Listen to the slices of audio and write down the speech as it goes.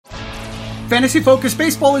Fantasy Focus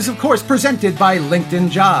Baseball is, of course, presented by LinkedIn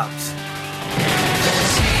Jobs.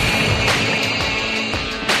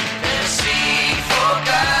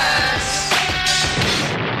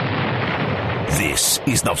 This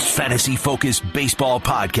is the Fantasy Focus Baseball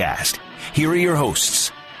Podcast. Here are your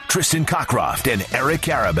hosts, Tristan Cockcroft and Eric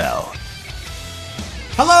Karabell.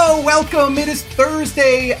 Hello, welcome. It is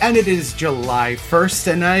Thursday, and it is July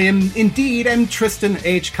 1st, and I am Tristan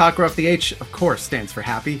H. Cockcroft. The H, of course, stands for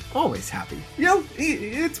happy. Always happy. You know,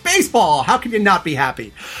 it's baseball. How can you not be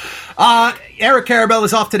happy? Eric Karabell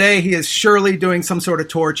is off today. He is surely doing some sort of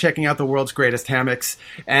tour, checking out the world's greatest hammocks,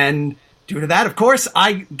 and due to that, of course,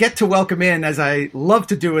 I get to welcome in, as I love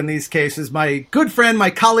to do in these cases, my good friend, my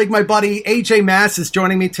colleague, my buddy, AJ Mass is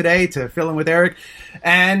joining me today to fill in with Eric,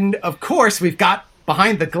 and of course, we've got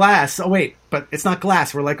behind the glass. Oh, wait, but it's not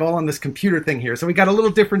glass. We're like all on this computer thing here. So we got a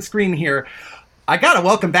little different screen here. I got to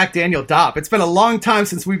welcome back Daniel Dopp. It's been a long time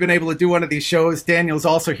since we've been able to do one of these shows. Daniel's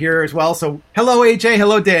also here as well. So hello, AJ.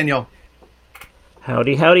 Hello, Daniel.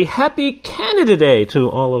 Howdy, howdy. Happy Canada Day to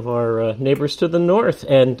all of our neighbors to the north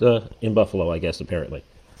and in Buffalo, I guess, apparently.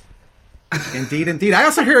 Indeed, indeed. I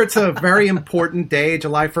also hear it's a very important day.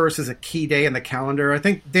 July 1st is a key day in the calendar. I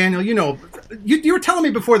think, Daniel, you know, you were telling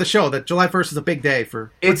me before the show that July 1st is a big day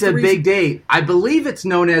for... It's a big day. I believe it's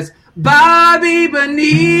known as Bobby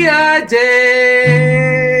Bonilla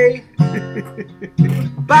Day.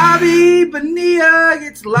 Bobby Bonilla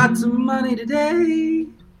gets lots of money today.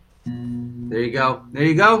 There you go. There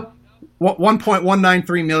you go.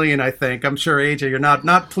 1.193 million, I think. I'm sure, AJ, you're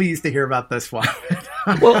not pleased to hear about this one.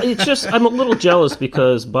 Well, it's just, I'm a little jealous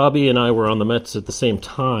because Bobby and I were on the Mets at the same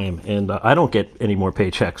time, and I don't get any more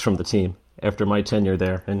paychecks from the team after my tenure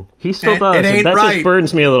there, and he still does. It ain't that right. Just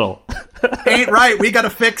burdens me a little. Ain't right. We got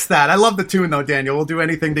to fix that. I love the tune, though, Daniel. We'll do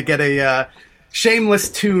anything to get a shameless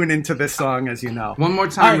tune into this song, as you know. One more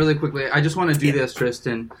time, really quickly. I just want to do this,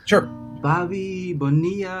 Tristan. Sure. Bobby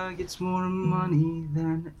Bonilla gets more money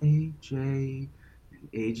than AJ,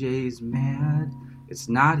 and AJ's mad. It's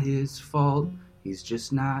not his fault. He's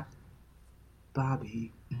just not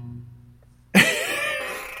Bobby.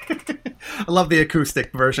 I love the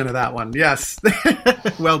acoustic version of that one. Yes.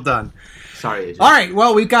 Well done. Sorry, AJ. All right.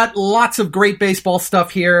 Well, we've got lots of great baseball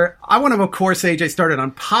stuff here. I want to, of course, AJ, started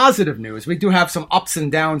on positive news. We do have some ups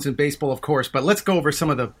and downs in baseball, of course, but let's go over some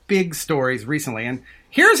of the big stories recently. And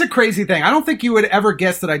here's a crazy thing. I don't think you would ever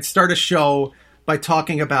guess that I'd start a show by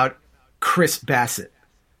talking about Chris Bassitt,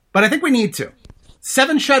 but I think we need to.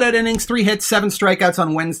 7 shutout innings, 3 hits, 7 strikeouts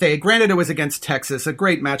on Wednesday. Granted, it was against Texas, a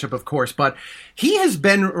great matchup, of course, but he has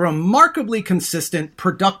been remarkably consistent,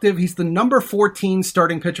 productive. He's the number 14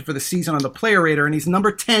 starting pitcher for the season on the Player Rater, and he's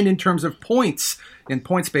number 10 in terms of points in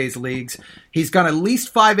points-based leagues. He's gone at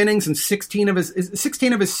least 5 innings in 16 of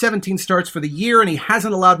his 17 starts for the year, and he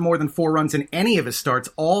hasn't allowed more than 4 runs in any of his starts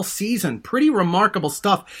all season. Pretty remarkable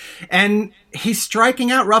stuff. And he's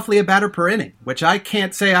striking out roughly a batter per inning, which I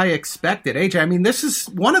can't say I expected. AJ, I mean, this is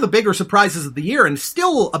one of the bigger surprises of the year and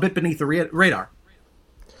still a bit beneath the radar.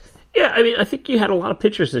 Yeah, I mean, I think you had a lot of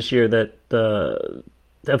pitchers this year that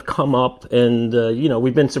have come up, and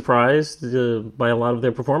we've been surprised by a lot of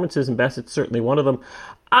their performances, and Bassett's certainly one of them.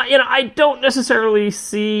 I don't necessarily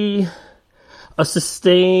see a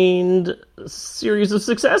sustained series of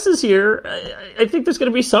successes here. I think there's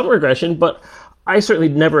going to be some regression, but I certainly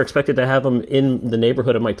never expected to have him in the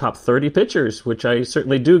neighborhood of my top 30 pitchers, which I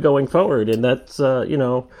certainly do going forward, and that's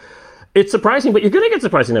it's surprising, but you're going to get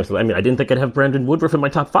surprising enough. I mean, I didn't think I'd have Brandon Woodruff in my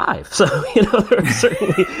top 5. So, there are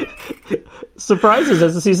certainly surprises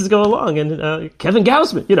as the seasons go along. And Kevin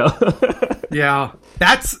Gausman, Yeah,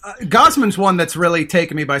 that's Gausman's one that's really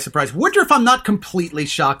taken me by surprise. Woodruff, I'm not completely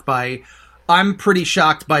shocked by. I'm pretty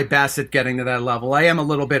shocked by Bassitt getting to that level. I am a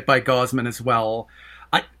little bit by Gausman as well.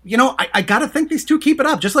 I got to think these two keep it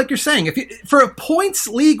up, just like you're saying. For a points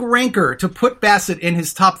league ranker to put Bassitt in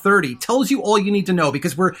his top 30 tells you all you need to know,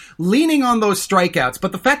 because we're leaning on those strikeouts.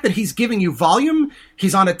 But the fact that he's giving you volume,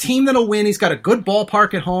 he's on a team that'll win, he's got a good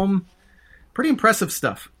ballpark at home, pretty impressive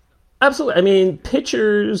stuff. Absolutely. I mean,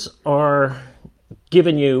 pitchers are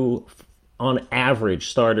giving you, on average,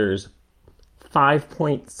 starters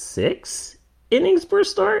 5.6 innings per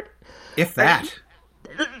start. If that.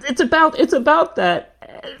 It's about that.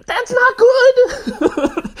 That's not good.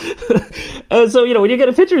 So when you get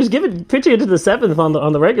a pitcher who's pitching into the 7th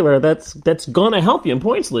on the regular, that's gonna help you in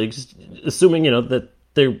points leagues, assuming that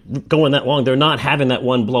they're going that long. They're not having that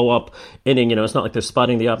one blow up inning. It's not like they're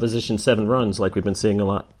spotting the opposition 7 runs like we've been seeing a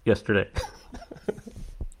lot yesterday.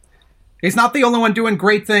 He's not the only one doing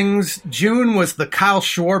great things. June was the Kyle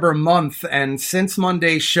Schwarber month, and since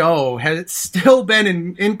Monday's show, has still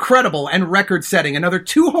been incredible and record-setting. Another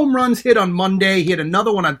 2 home runs hit on Monday. He had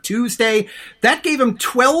another one on Tuesday. That gave him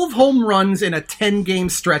 12 home runs in a 10-game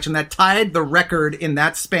stretch, and that tied the record in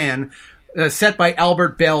that span set by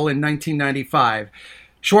Albert Bell in 1995.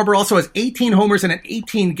 Schwarber also has 18 homers in an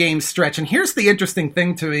 18-game stretch, and here's the interesting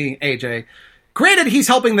thing to me, AJ. Granted, he's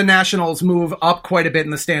helping the Nationals move up quite a bit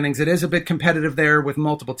in the standings. It is a bit competitive there with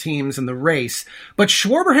multiple teams in the race. But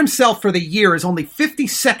Schwarber himself for the year is only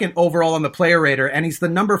 52nd overall on the player rater, and he's the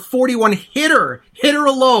number 41 hitter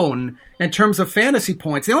alone in terms of fantasy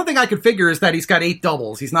points. The only thing I could figure is that he's got 8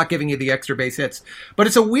 doubles. He's not giving you the extra base hits. But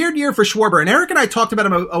it's a weird year for Schwarber, and Eric and I talked about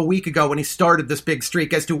him a week ago when he started this big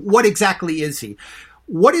streak as to what exactly is he.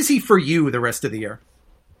 What is he for you the rest of the year?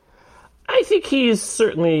 I think he's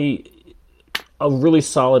certainly a really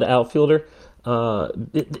solid outfielder.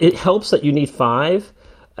 It helps that you need 5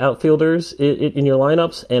 outfielders in your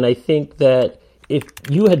lineups, and I think that if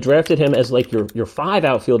you had drafted him as like your 5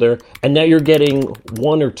 outfielder, and now you're getting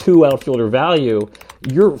 1 or 2 outfielder value,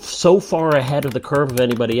 you're so far ahead of the curve of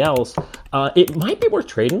anybody else. It might be worth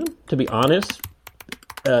trading him, to be honest,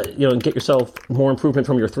 and get yourself more improvement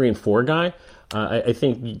from your 3 and 4 guy. I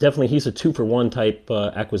think definitely he's a 2-for-1 type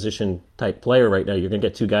acquisition type player right now. You're going to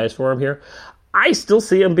get 2 guys for him here. I still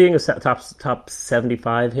see him being a top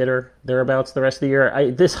 75 hitter thereabouts the rest of the year.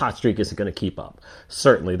 This hot streak isn't going to keep up.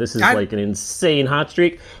 Certainly, this is like an insane hot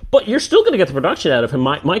streak. But you're still going to get the production out of him.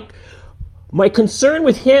 My concern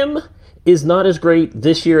with him is not as great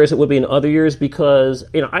this year as it would be in other years because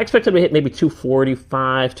I expect him to hit maybe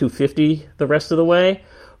 245, 250 the rest of the way.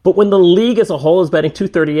 But when the league as a whole is batting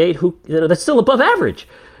 238, that's still above average.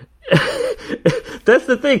 That's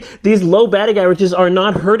the thing. These low batting averages are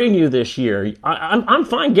not hurting you this year. I'm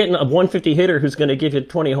fine getting a 150 hitter who's going to give you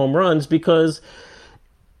 20 home runs because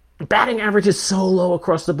batting average is so low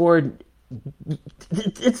across the board.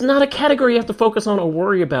 It's not a category you have to focus on or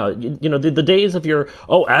worry about. The days of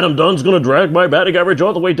Adam Dunn's going to drag my batting average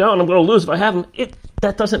all the way down. I'm going to lose if I have him.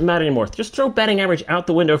 That doesn't matter anymore. Just throw batting average out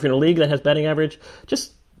the window if you're in a league that has batting average.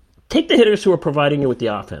 Just take the hitters who are providing you with the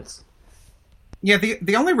offense. Yeah,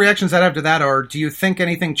 the only reactions I have to that are, do you think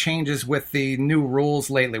anything changes with the new rules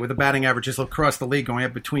lately, with the batting averages across the league going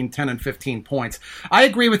up between 10 and 15 points? I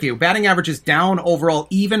agree with you. Batting average is down overall,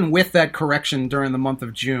 even with that correction during the month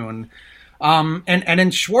of June. And in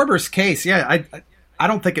Schwarber's case, yeah, I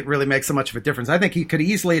don't think it really makes so much of a difference. I think he could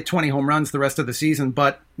easily hit 20 home runs the rest of the season,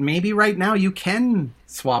 but maybe right now you can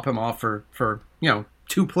swap him off for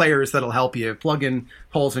 2 players that'll help you plug in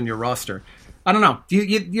holes in your roster. I don't know. Do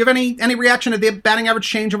you have any reaction to the batting average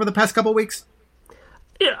change over the past couple of weeks?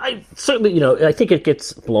 Yeah, I certainly, I think it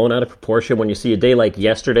gets blown out of proportion when you see a day like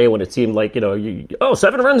yesterday when it seemed like,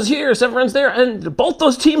 7 runs here, 7 runs there, and both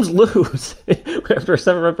those teams lose after a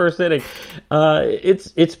 7-run first inning.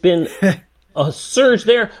 It's been a surge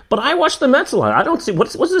there, but I watch the Mets a lot. I don't see,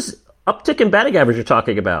 what's this uptick in batting average you're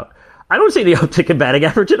talking about? I don't see the uptick in batting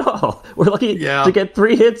average at all. We're lucky to get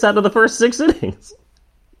 3 hits out of the first 6 innings.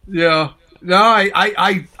 Yeah. No,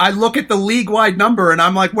 I look at the league-wide number and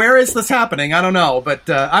I'm like, where is this happening? I don't know, but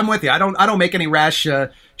I'm with you. I don't make any rash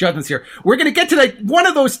judgments here. We're going to get to one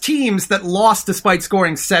of those teams that lost despite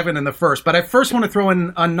scoring 7 in the first, but I first want to throw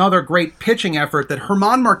in another great pitching effort that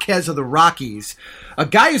German Marquez of the Rockies, a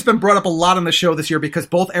guy who's been brought up a lot on the show this year because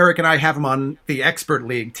both Eric and I have him on the Expert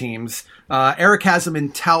League teams. Eric has him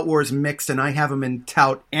in Tout Wars Mixed, and I have him in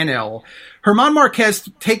Tout NL. German Marquez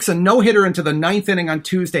takes a no-hitter into the 9th inning on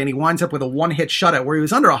Tuesday, and he winds up with a 1-hit shutout where he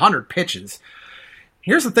was under 100 pitches.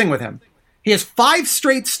 Here's the thing with him. He has 5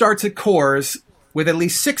 straight starts at Coors with at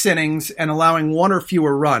least 6 innings and allowing 1 or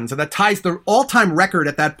fewer runs. And that ties the all-time record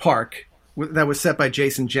at that park that was set by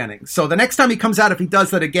Jason Jennings. So the next time he comes out, if he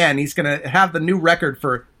does that again, he's going to have the new record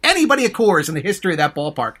for anybody at Coors in the history of that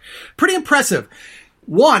ballpark. Pretty impressive.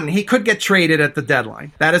 1, he could get traded at the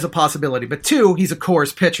deadline. That is a possibility. But 2, he's a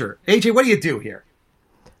Coors pitcher. AJ, what do you do here?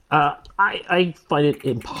 I find it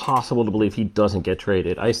impossible to believe he doesn't get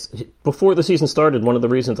traded. Before the season started, one of the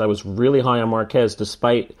reasons I was really high on Marquez,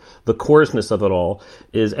 despite the Coorsness of it all,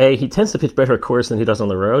 is he tends to pitch better at Coors than he does on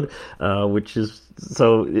the road, which is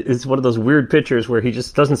so it's one of those weird pitchers where he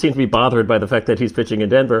just doesn't seem to be bothered by the fact that he's pitching in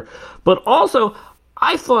Denver. But also,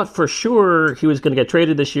 I thought for sure he was going to get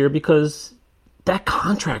traded this year because that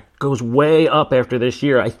contract goes way up after this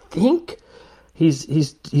year. I think he's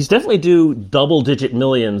definitely due double-digit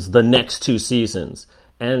millions the next 2 seasons.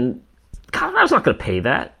 And Colorado's not going to pay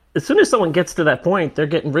that. As soon as someone gets to that point, they're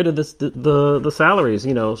getting rid of the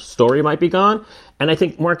salaries. Story might be gone. And I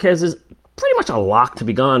think Marquez is pretty much a lock to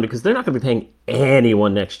be gone because they're not going to be paying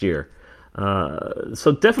anyone next year.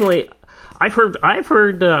 So definitely, I've heard.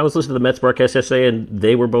 I was listening to the Mets broadcast yesterday, and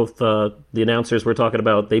they were both the announcers were talking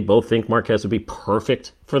about. They both think Marquez would be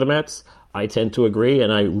perfect for the Mets. I tend to agree,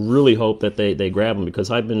 and I really hope that they grab him because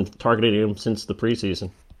I've been targeting him since the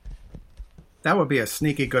preseason. That would be a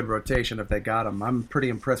sneaky good rotation if they got him. I'm pretty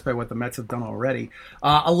impressed by what the Mets have done already.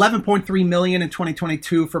 $11.3 million in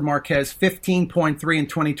 2022 for Marquez, $15.3 in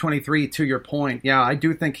 2023. To your point, yeah, I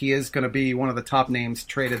do think he is going to be one of the top names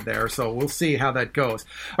traded there. So we'll see how that goes.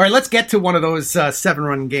 All right, let's get to one of those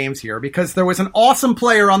 7-run games here because there was an awesome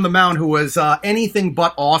player on the mound who was anything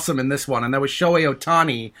but awesome in this one, and that was Shohei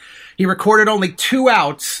Ohtani. He recorded only 2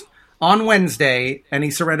 outs on Wednesday, and he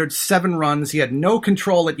surrendered 7 runs. He had no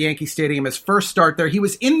control at Yankee Stadium. His first start there, he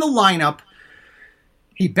was in the lineup.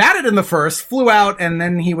 He batted in the first, flew out, and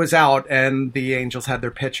then he was out, and the Angels had their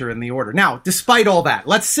pitcher in the order. Now, despite all that,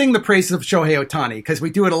 let's sing the praises of Shohei Ohtani, because we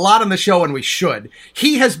do it a lot on the show, and we should.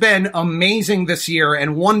 He has been amazing this year,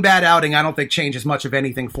 and one bad outing I don't think changes much of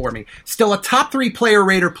anything for me. Still a top 3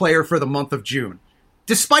 player-rater player for the month of June.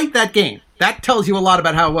 Despite that game, that tells you a lot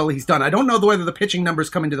about how well he's done. I don't know whether the pitching numbers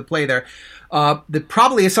come into the play there. That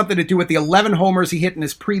probably has something to do with the 11 homers he hit in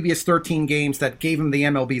his previous 13 games that gave him the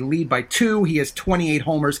MLB lead by 2. He has 28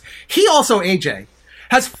 homers. He also, AJ,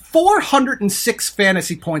 has 406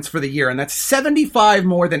 fantasy points for the year, and that's 75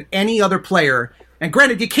 more than any other player. And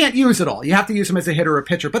granted, you can't use it all. You have to use him as a hitter or a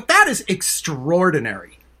pitcher, but that is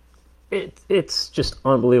extraordinary. It's just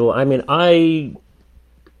unbelievable. I mean, I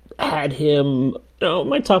had him,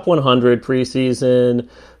 my top 100 preseason,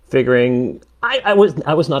 figuring I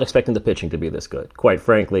was not expecting the pitching to be this good, quite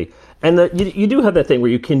frankly. And you do have that thing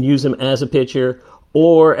where you can use him as a pitcher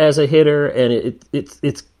or as a hitter, and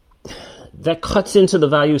it's that cuts into the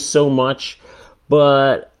value so much.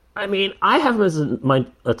 But I mean, I have him as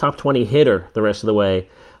a top 20 hitter the rest of the way.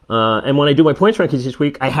 And when I do my points rankings each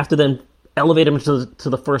week, I have to then elevate him to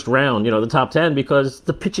the first round, the top 10, because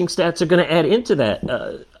the pitching stats are going to add into that.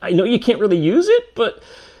 I know you can't really use it, but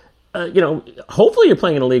hopefully you're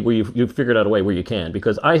playing in a league where you've figured out a way where you can,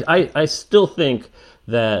 because I still think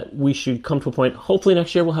that we should come to a point, hopefully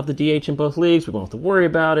next year we'll have the DH in both leagues, we won't have to worry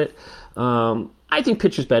about it. I think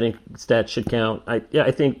pitchers' batting stats should count.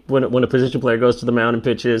 I think when a position player goes to the mound and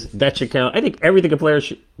pitches, that should count. I think everything a player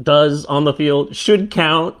does on the field should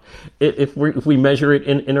count if we measure it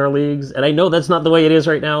in our leagues. And I know that's not the way it is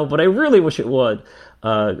right now, but I really wish it would.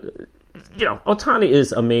 Ohtani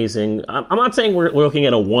is amazing. I'm not saying we're looking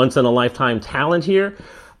at a once-in-a-lifetime talent here,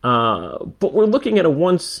 but we're looking at a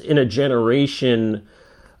once-in-a-generation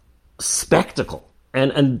spectacle.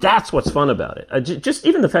 And that's what's fun about it. Just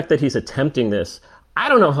even the fact that he's attempting this, I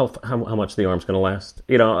don't know how much the arm's going to last.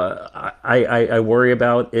 I worry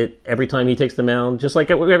about it every time he takes the mound, just like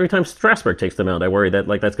every time Strasburg takes the mound. I worry that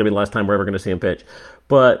that's going to be the last time we're ever going to see him pitch.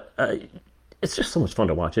 But it's just so much fun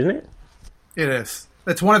to watch, isn't it? It is.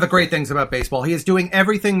 That's one of the great things about baseball. He is doing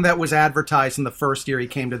everything that was advertised in the first year he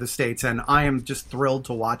came to the States, and I am just thrilled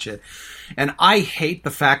to watch it. And I hate the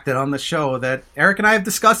fact that on the show that Eric and I have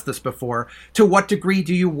discussed this before, to what degree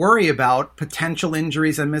do you worry about potential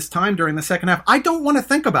injuries and missed time during the second half? I don't want to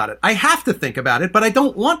think about it. I have to think about it, but I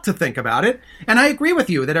don't want to think about it. And I agree with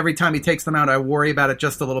you that every time he takes them out, I worry about it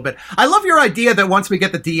just a little bit. I love your idea that once we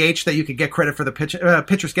get the DH that you could get credit for the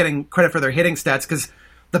pitchers getting credit for their hitting stats, because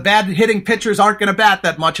the bad hitting pitchers aren't going to bat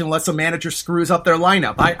that much unless a manager screws up their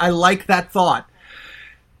lineup. I like that thought.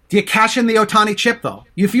 Do you cash in the Ohtani chip, though?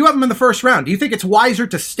 If you have him in the first round, do you think it's wiser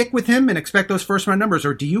to stick with him and expect those first-round numbers,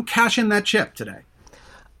 or do you cash in that chip today?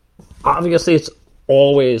 Obviously, it's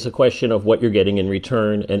always a question of what you're getting in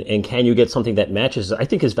return, and can you get something that matches. I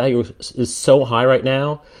think his value is so high right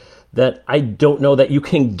now that I don't know that you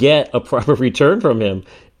can get a proper return from him.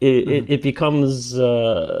 It becomes,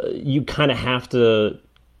 you kind of have to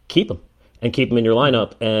keep him in your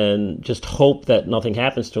lineup and just hope that nothing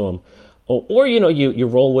happens to him. Or you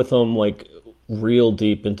roll with him like real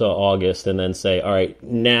deep into August and then say, all right,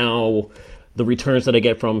 now the returns that I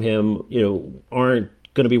get from him, aren't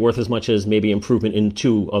going to be worth as much as maybe improvement in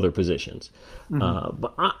 2 other positions.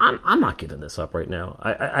 But I'm not giving this up right now.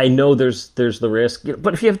 I know there's the risk,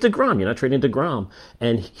 but if you have DeGrom, you're not trading DeGrom,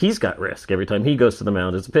 and he's got risk every time he goes to the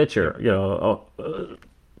mound as a pitcher.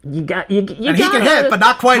 You got and he can hit, but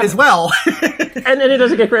not quite as well. And then he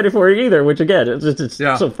doesn't get credit for it either, which again, it's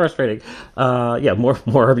so frustrating. More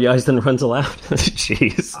RBIs than runs allowed.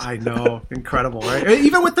 Jeez, I know, incredible, right?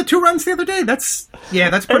 Even with the 2 runs the other day, that's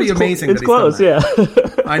pretty amazing. It's close, yeah.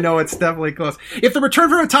 I know it's definitely close. If the return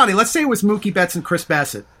for Ohtani, let's say it was Mookie Betts and Chris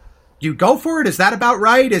Bassett, do you go for it? Is that about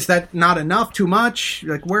right? Is that not enough? Too much?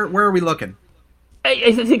 Like where are we looking?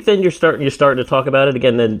 I think then you're starting to talk about it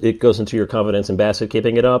again. Then it goes into your confidence in Bassett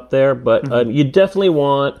keeping it up there. But you definitely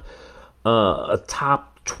want a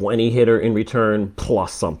top 20 hitter in return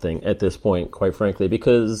plus something at this point, quite frankly,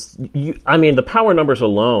 because the power numbers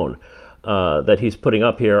alone that he's putting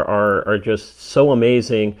up here are just so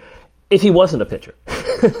amazing. If he wasn't a pitcher,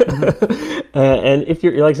 and if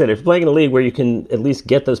you're, like I said, if you're playing in a league where you can at least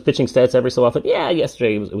get those pitching stats every so often,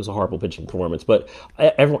 yesterday it was a horrible pitching performance, but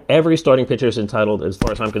every starting pitcher is entitled, as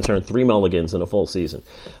far as I'm concerned, 3 mulligans in a full season,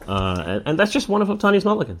 and that's just one of Ohtani's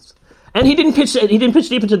mulligans. And he didn't pitch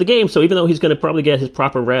deep into the game, so even though he's going to probably get his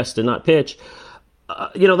proper rest and not pitch,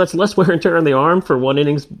 that's less wear and tear on the arm for one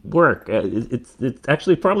inning's work. It's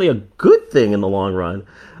actually probably a good thing in the long run.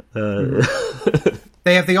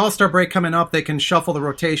 They have the All-Star break coming up. They can shuffle the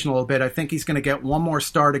rotation a little bit. I think he's going to get one more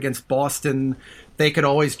start against Boston. They could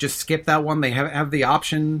always just skip that one. They have the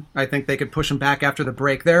option. I think they could push him back after the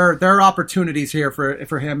break. There are opportunities here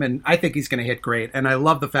for him, and I think he's going to hit great. And I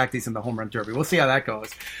love the fact he's in the home run derby. We'll see how that goes.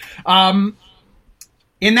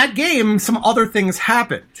 In that game, some other things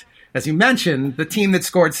happened. As you mentioned, the team that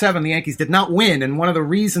scored 7, the Yankees, did not win, and one of the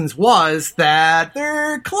reasons was that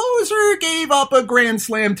their closer gave up a grand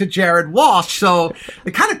slam to Jared Walsh, so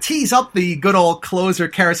it kind of tees up the good old closer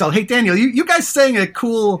carousel. Hey, Daniel, you guys sang a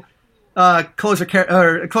cool closer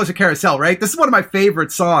carousel, right? This is one of my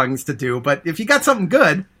favorite songs to do, but if you got something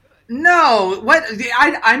good... No, what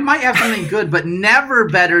I might have something good, but never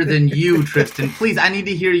better than you, Tristan. Please, I need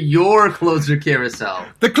to hear your closer carousel.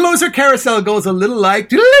 The closer carousel goes a little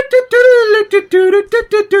like, and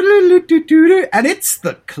it's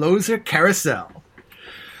the closer carousel.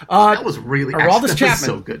 That was really Aroldis Chapman.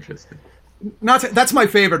 So good, Tristan. That's my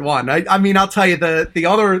favorite one. I mean, I'll tell you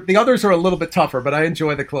the others are a little bit tougher, but I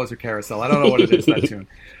enjoy the closer carousel. I don't know what it is that tune.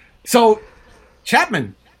 So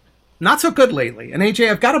Chapman. Not so good lately. And AJ,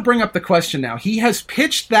 I've got to bring up the question now. He has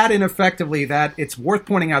pitched that ineffectively that it's worth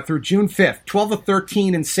pointing out through June 5th. 12 of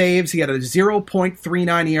 13 in saves. He had a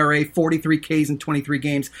 0.39 ERA, 43 Ks in 23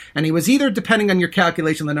 games. And he was either, depending on your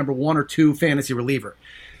calculation, the number 1 or 2 fantasy reliever.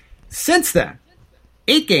 Since then,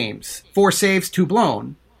 8 games, 4 saves, 2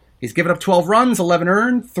 blown. He's given up 12 runs, 11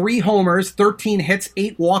 earned, 3 homers, 13 hits,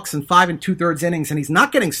 8 walks, and 5 2/3 innings, and he's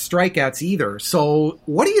not getting strikeouts either. So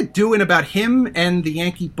what are you doing about him and the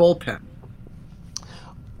Yankee bullpen?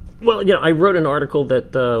 Well, I wrote an article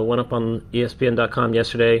that went up on ESPN.com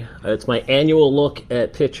yesterday. It's my annual look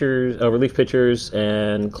at pitchers, relief pitchers,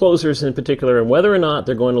 and closers in particular, and whether or not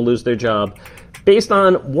they're going to lose their job based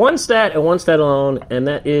on one stat and one stat alone, and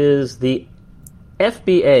that is the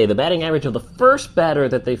FBA, the batting average of the first batter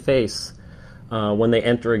that they face when they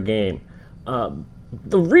enter a game.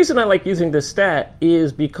 The reason I like using this stat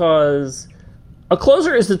is because a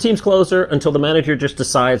closer is the team's closer until the manager just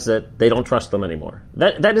decides that they don't trust them anymore.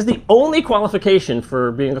 That is the only qualification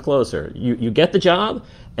for being a closer. You get the job,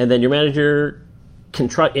 and then your manager can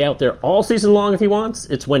trot you out there all season long if he wants.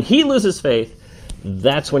 It's when he loses faith,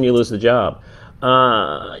 that's when you lose the job.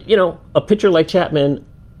 A pitcher like Chapman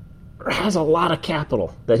has a lot of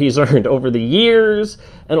capital that he's earned over the years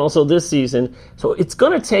and also this season. So it's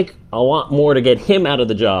going to take a lot more to get him out of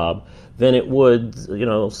the job than it would,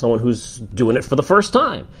 someone who's doing it for the first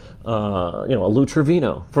time. A Lou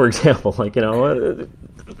Trevino, for example.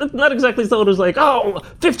 Not exactly someone who's like,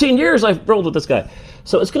 15 years I've rolled with this guy.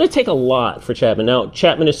 So it's going to take a lot for Chapman. Now,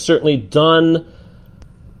 Chapman has certainly done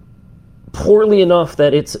poorly enough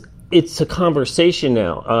that it's a conversation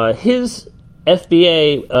now. His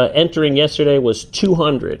FBA entering yesterday was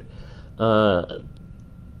 200.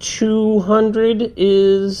 200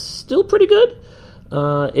 is still pretty good.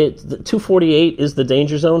 248 is the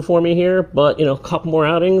danger zone for me here, but a couple more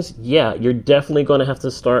outings, you're definitely going to have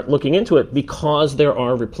to start looking into it because there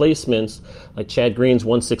are replacements like Chad Green's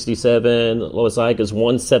 167, Loizaga's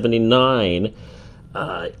 179.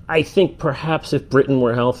 I think perhaps if Britton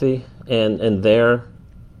were healthy and there,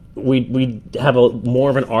 we'd have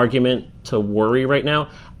more of an argument to worry right now.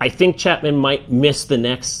 I think Chapman might miss the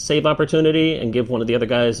next save opportunity and give one of the other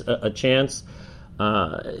guys a chance.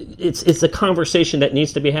 It's a conversation that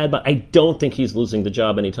needs to be had, but I don't think he's losing the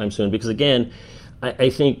job anytime soon because, again,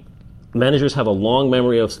 I think managers have a long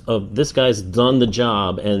memory of this guy's done the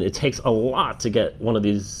job, and it takes a lot to get one of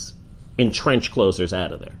these entrenched closers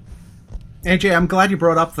out of there. AJ, I'm glad you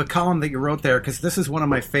brought up the column that you wrote there because this is one of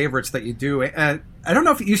my favorites that you do. I don't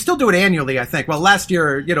know if you still do it annually, I think. Well, last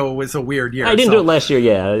year, was a weird year. I didn't do it last year,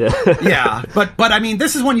 yeah, but I mean,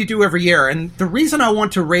 this is one you do every year. And the reason I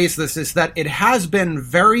want to raise this is that it has been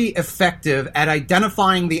very effective at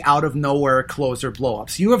identifying the out-of-nowhere closer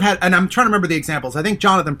blowups. You have had, and I'm trying to remember the examples. I think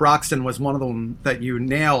Jonathan Broxton was one of them that you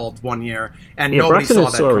nailed one year, and nobody Broxton saw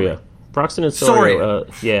and that Soria. coming. Broxton and Soria.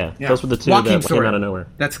 Yeah, those were the two Joaquin that Soria. came out of nowhere.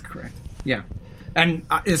 That's correct. Yeah. And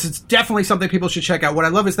it's definitely something people should check out. What I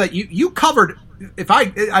love is that you covered,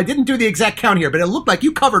 I didn't do the exact count here, but it looked like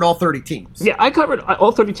you covered all 30 teams. Yeah, I covered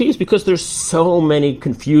all 30 teams because there's so many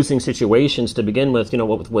confusing situations to begin with,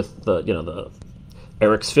 with the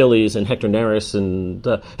Eric's Phillies and Hector Neris and,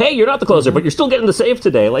 hey, you're not the closer, but you're still getting the save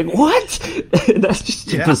today. Like, what? That's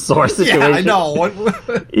just a bizarre situation. Yeah, I know.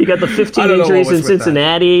 You got the 15 injuries in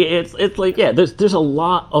Cincinnati. It's like, there's a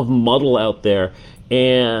lot of muddle out there.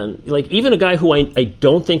 And like even a guy who I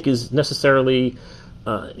don't think is necessarily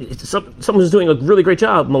someone who's doing a really great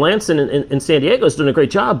job, Melanson in San Diego is doing a great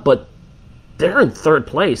job, but they're in third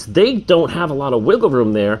place. They don't have a lot of wiggle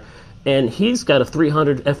room there, and he's got a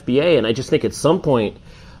 300 FBA. And I just think at some point,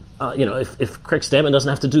 if Craig Stammen doesn't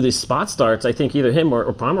have to do these spot starts, I think either him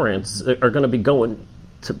or Pomerantz are going to be going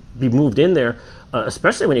to be moved in there,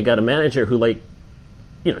 especially when you got a manager who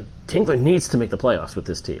Tingler needs to make the playoffs with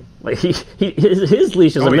this team. Like his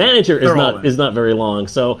leash as a manager is not very long.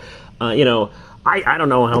 So, I don't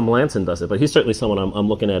know how Melanson does it, but he's certainly someone I'm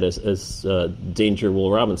looking at as Danger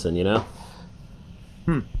Will Robinson.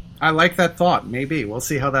 I like that thought. Maybe we'll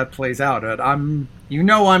see how that plays out. I'm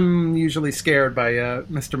usually scared by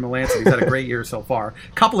Mr. Melanson. He's had a great year so far.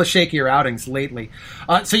 A couple of shakier outings lately.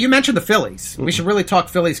 So you mentioned the Phillies. We should really talk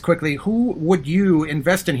Phillies quickly. Who would you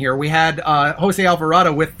invest in here? We had Jose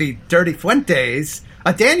Alvarado with the Dirty Fuentes,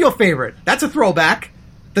 a Daniel favorite. That's a throwback.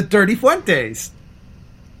 The Dirty Fuentes.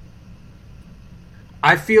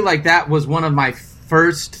 I feel like that was one of my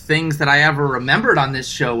first things that I ever remembered on this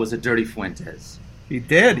show was a Dirty Fuentes. He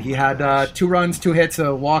did. He had 2 runs, 2 hits,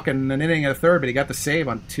 a walk, and an inning and a third, but he got the save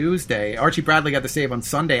on Tuesday. Archie Bradley got the save on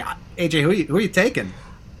Sunday. AJ, who are you taking?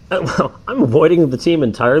 Well, I'm avoiding the team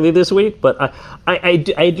entirely this week, but I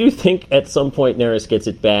do think at some point Neris gets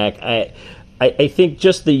it back. I think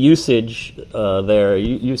just the usage there,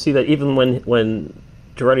 you see that even when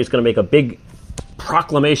Girardi's going to make a big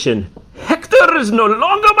proclamation, Hector is no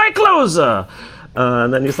longer my closer,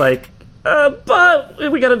 and then he's like, but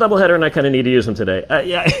we got a doubleheader, and I kind of need to use him today.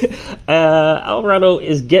 Alvarado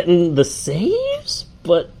is getting the saves,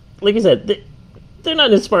 but like I said, they're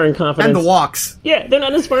not inspiring confidence. And the walks. Yeah, they're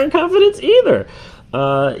not inspiring confidence either.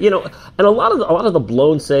 And a lot of the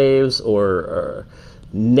blown saves or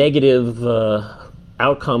negative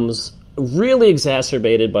outcomes really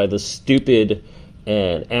exacerbated by the stupid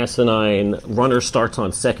and asinine runner starts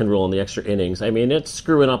on second rule in the extra innings. I mean, it's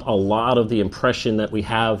screwing up a lot of the impression that we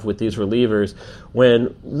have with these relievers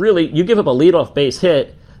when really you give up a leadoff base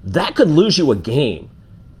hit, that could lose you a game.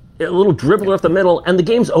 A little dribbler up the middle, and the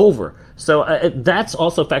game's over. So that's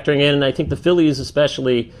also factoring in, and I think the Phillies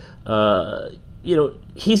especially, Neris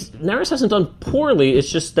hasn't done poorly.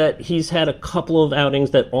 It's just that he's had a couple of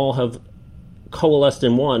outings that all have coalesced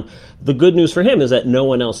in one. The good news for him is that no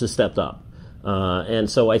one else has stepped up. And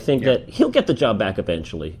so I think that he'll get the job back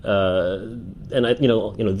eventually. And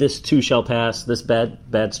this too shall pass. This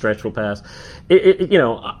bad stretch will pass.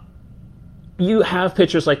 You have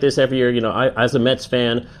pitchers like this every year. As a Mets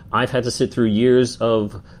fan, I've had to sit through years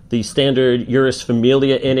of the standard Uris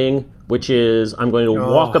Familia inning, which is I'm going to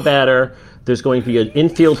walk a batter. There's going to be an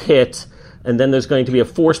infield hit. And then there's going to be a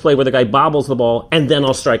force play where the guy bobbles the ball, and then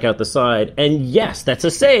I'll strike out the side. And yes, that's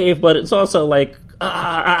a save, but it's also like,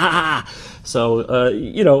 So,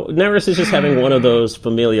 Neris is just having one of those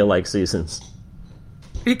Familia-like seasons.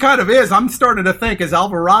 He kind of is. I'm starting to think, is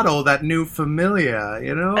Alvarado that new Familia,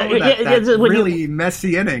 that really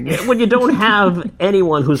messy inning? When you don't have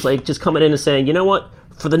anyone who's like just coming in and saying, you know what,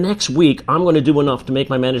 for the next week, I'm going to do enough to make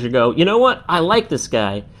my manager go, you know what, I like this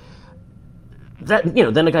guy. That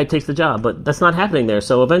then the guy takes the job, but that's not happening there.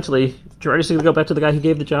 So eventually, Girardi's going to go back to the guy he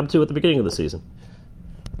gave the job to at the beginning of the season.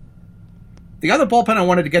 The other bullpen I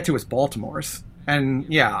wanted to get to is Baltimore's. And,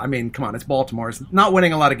 come on, it's Baltimore's. Not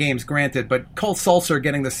winning a lot of games, granted, but Cole Sulser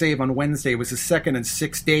getting the save on Wednesday was his second in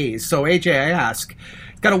 6 days. So, AJ, I ask,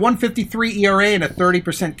 he's got a 1.53 ERA and a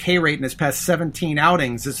 30% K rate in his past 17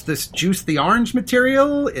 outings. Is this juice the orange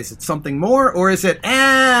material? Is it something more? Or is it,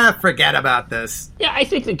 forget about this? Yeah, I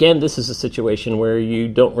think, again, this is a situation where you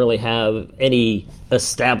don't really have any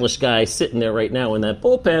established guy sitting there right now in that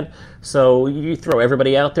bullpen. So you throw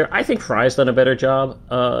everybody out there. I think Fry's done a better job.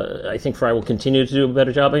 I think Fry will continue to do a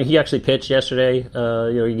better job. I mean, he actually pitched yesterday.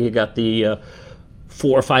 He got the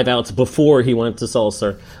 4 or 5 outs before he went to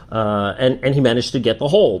Sulser, and he managed to get the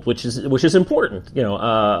hold, which is important. They're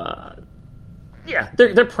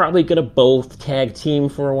probably going to both tag team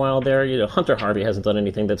for a while there. Hunter Harvey hasn't done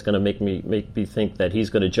anything that's going to make me think that he's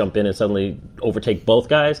going to jump in and suddenly overtake both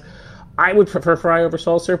guys. I would prefer Fry over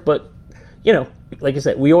Sulser, but like I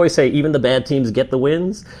said, we always say even the bad teams get the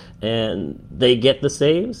wins and they get the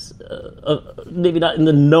saves. Maybe not in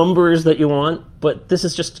the numbers that you want, but this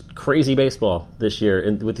is just crazy baseball this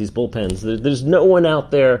year with these bullpens. There's no one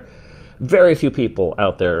out there, very few people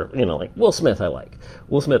out there, like Will Smith I like.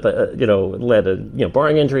 Will Smith, led a,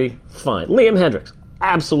 barring injury, fine. Liam Hendricks,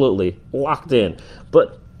 absolutely locked in.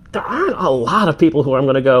 But there aren't a lot of people who I'm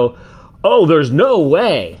going to go, oh, there's no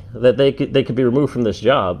way that they could be removed from this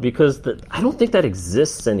job, because I don't think that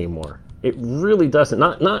exists anymore. It really doesn't.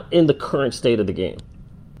 Not in the current state of the game.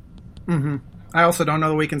 Mm-hmm. I also don't know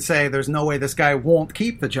that we can say there's no way this guy won't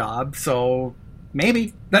keep the job. So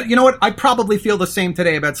maybe you know what? I probably feel the same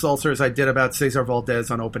today about Sulcer as I did about Cesar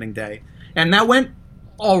Valdez on opening day, and that went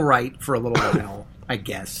all right for a little while, I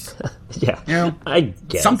guess. Yeah, I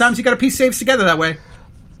guess sometimes you got to piece saves together that way.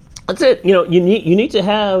 That's it. You need to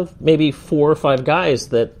have maybe 4 or 5 guys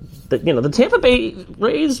that the Tampa Bay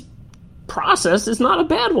Rays process is not a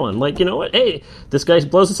bad one. Like, you know what? Hey, this guy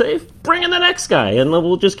blows a save, bring in the next guy, and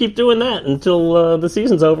we'll just keep doing that until the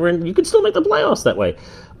season's over, and you can still make the playoffs that way.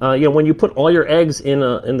 When you put all your eggs in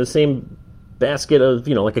the same basket of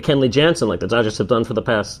like a Kenley Jansen, like the Dodgers have done for the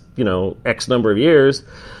past X number of years.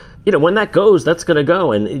 When that goes, that's going to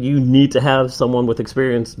go, and you need to have someone with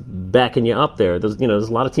experience backing you up there. There's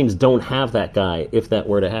a lot of teams don't have that guy if that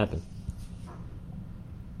were to happen.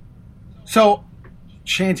 So,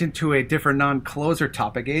 changing to a different non-closer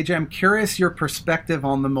topic, AJ, I'm curious your perspective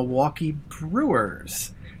on the Milwaukee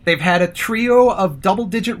Brewers. They've had a trio of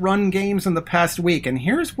double-digit run games in the past week, and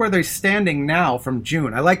here's where they're standing now from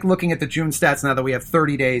June. I like looking at the June stats now that we have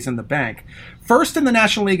 30 days in the bank. First in the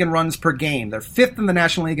National League in runs per game. They're 5th in the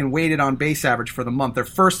National League in weighted on base average for the month. They're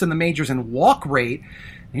 1st in the majors in walk rate.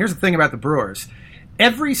 And here's the thing about the Brewers.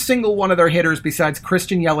 Every single one of their hitters besides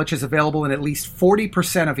Christian Yelich is available in at least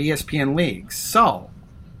 40% of ESPN leagues. So,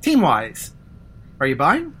 team-wise, are you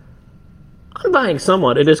buying? I'm buying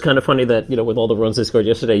somewhat. It is kind of funny that, with all the runs they scored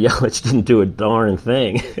yesterday, Yelich didn't do a darn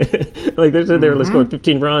thing. Like, they're sitting there scoring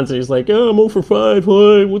 15 runs, and he's like, I'm 0 for 5.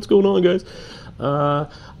 Hi, what's going on, guys?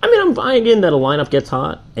 I'm buying in that a lineup gets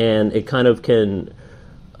hot, and it kind of can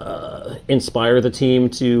inspire the team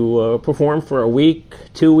to perform for a week,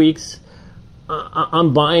 2 weeks.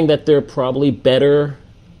 I'm buying that they're probably better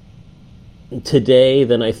today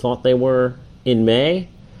than I thought they were in May.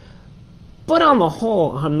 But on the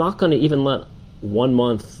whole, I'm not going to even let 1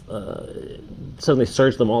 month suddenly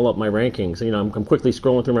surge them all up my rankings. I'm quickly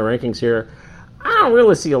scrolling through my rankings here. I don't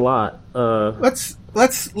really see a lot. Let's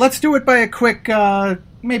do it by a quick,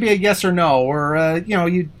 maybe a yes or no, or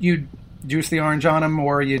you juice the orange on them,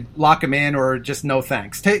 or you lock them in, or just no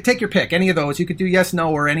thanks. Take your pick. Any of those. You could do yes,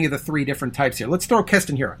 no, or any of the 3 different types here. Let's throw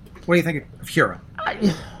Keston Hiura. What do you think of Hiura?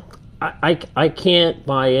 I can't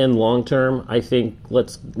buy in long term. I think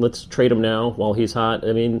let's trade him now while he's hot.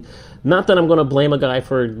 I mean, not that I'm going to blame a guy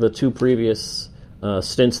for the 2 previous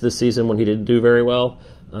stints this season when he didn't do very well.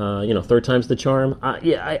 Third time's the charm.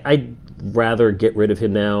 I'd rather get rid of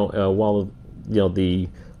him now while the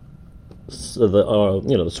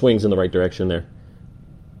swing's in the right direction there.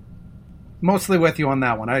 Mostly with you on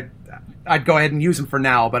that one. I'd go ahead and use him for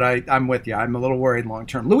now, but I'm with you. I'm a little worried long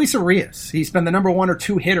term. Luis Urias, he's been the number 1 or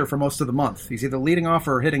 2 hitter for most of the month. He's either leading off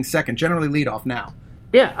or hitting second, generally lead off now.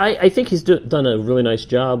 Yeah, I think he's done a really nice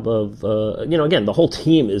job of, again, the whole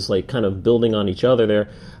team is like kind of building on each other there.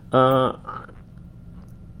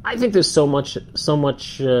 I think there's so much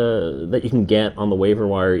that you can get on the waiver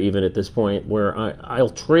wire even at this point where I'll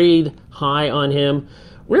trade high on him.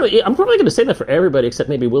 Really, I'm probably going to say that for everybody except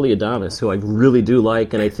maybe Willy Adames, who I really do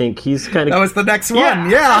like, and I think he's kind of... That was the next one,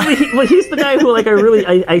 yeah. I mean, he's the guy who,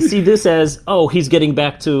 I see this as, he's getting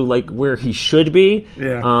back to, where he should be.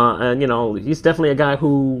 Yeah. And, he's definitely a guy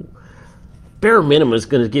who, bare minimum, is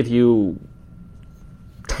going to give you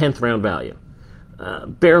 10th round value.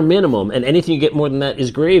 Bare minimum, and anything you get more than that is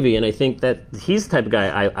gravy, and I think that he's the type of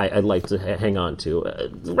guy I'd like to hang on to.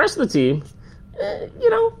 The rest of the team,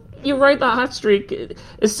 you ride the hot streak. It's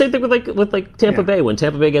the same thing with Tampa Bay. When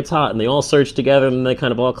Tampa Bay gets hot and they all surge together and they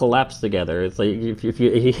kind of all collapse together. It's like if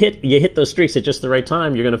you hit those streaks at just the right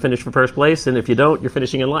time, you're going to finish for first place, and if you don't, you're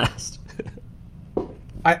finishing in last.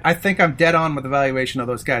 I think I'm dead on with the valuation of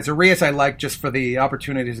those guys. Urias I like just for the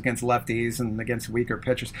opportunities against lefties and against weaker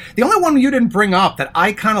pitchers. The only one you didn't bring up that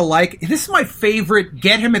I kind of like, this is my favorite,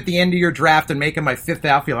 get him at the end of your draft and make him my 5th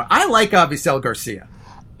outfielder. I like Avisail Garcia.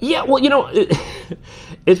 Yeah, well,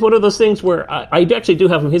 it's one of those things where I actually do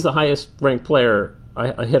have him. He's the highest ranked player,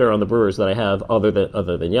 a hitter on the Brewers that I have other than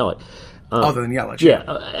Yelich. Other than Yelich.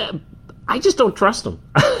 Yeah. I just don't trust them.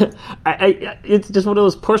 It's just one of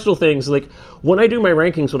those personal things. Like, when I do my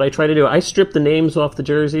rankings, what I try to do, I strip the names off the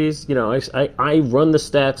jerseys. You know, I run the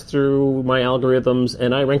stats through my algorithms,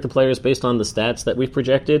 and I rank the players based on the stats that we've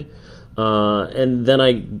projected. And then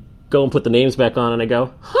I go and put the names back on, and I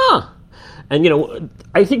go, huh. And, you know,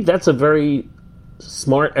 I think that's a very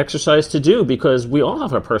smart exercise to do, because we all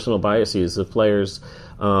have our personal biases of players.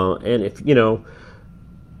 And if, you know,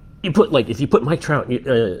 if you put Mike Trout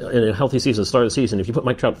in a healthy season, start of the season, if you put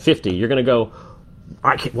Mike Trout 50, you're going to go,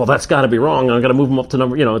 well, that's got to be wrong. I'm going to move him up to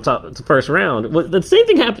number, you know, it's the first round. Well, the same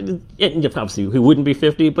thing happened. Obviously, he wouldn't be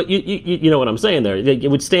 50, but you know what I'm saying there.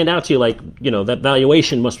 It would stand out to you like, you know, that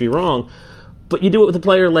valuation must be wrong. But you do it with a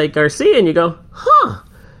player like Garcia, and you go, huh,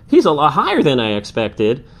 he's a lot higher than I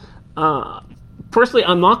expected. Personally,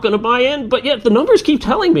 I'm not going to buy in, but yet the numbers keep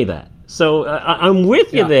telling me that. So I'm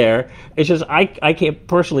with you there. It's just I can't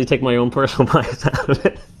personally take my own personal bias out of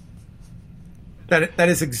it. That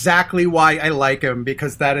is exactly why I like him,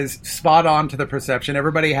 because that is spot on to the perception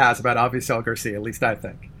everybody has about Avisail Garcia, at least I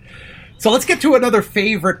think. So let's get to another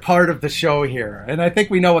favorite part of the show here, and I think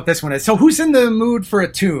we know what this one is. So who's in the mood for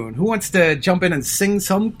a tune? Who wants to jump in and sing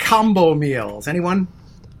some combo meals? Anyone?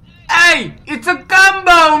 Hey, it's a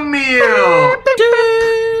combo meal!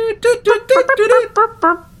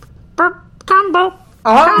 Combo.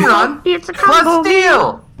 A home run It's a combo plus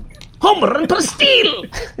steal! Home run plus steal!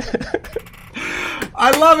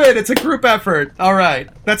 I love it. It's a group effort. All right.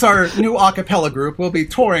 That's our new a cappella group. We'll be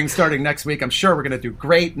touring starting next week. I'm sure we're going to do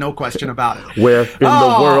great. No question about it. Where in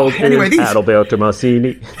the world is Adalberto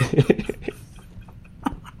Massini?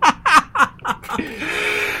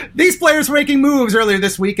 These players were making moves earlier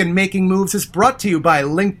this week, and Making Moves is brought to you by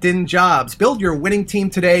LinkedIn Jobs. Build your winning team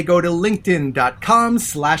today. Go to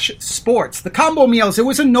linkedin.com/sports. The combo meals, it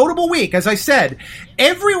was a notable week. As I said,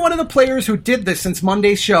 every one of the players who did this since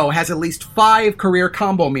Monday's show has at least 5 career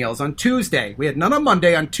combo meals. On Tuesday, we had none on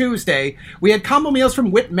Monday. On Tuesday, we had combo meals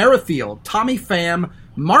from Whit Merrifield, Tommy Pham,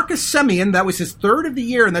 Marcus Semien, that was his 3rd of the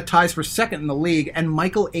year, and that ties for 2nd in the league, and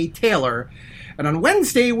Michael A. Taylor. And on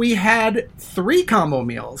Wednesday, we had 3 combo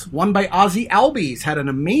meals. One by Ozzie Albies, had an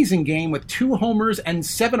amazing game with 2 homers and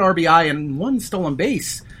 7 RBI and 1 stolen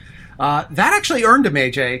base. That actually earned him,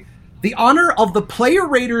 AJ, the honor of the Player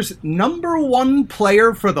Raters #1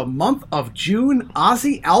 player for the month of June,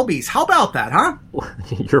 Ozzie Albies. How about that, huh?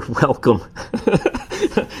 You're welcome.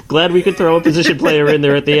 Glad we could throw a position player in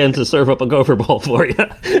there at the end to serve up a gopher ball for you.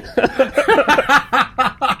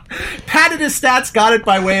 Padded his stats, got it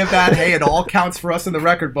by way of that. Hey, it all counts for us in the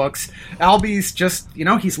record books. Albies just, you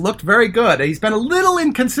know, he's looked very good. He's been a little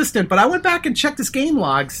inconsistent, but I went back and checked his game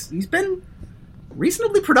logs. He's been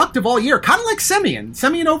reasonably productive all year, kind of like Semien.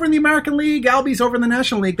 Semien over in the American League, Albies over in the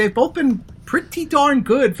National League. They've both been pretty darn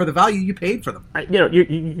good for the value you paid for them.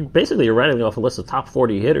 You basically you're writing off a list of top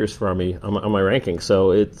 40 hitters for me on my rankings,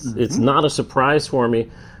 so it's not a surprise for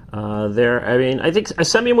me. There, I mean, I think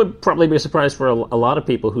Semien would probably be a surprise for a lot of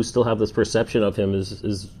people who still have this perception of him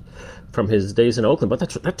is from his days in Oakland. But that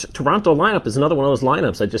Toronto lineup is another one of those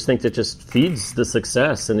lineups I just think that just feeds the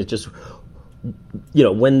success, and it just, you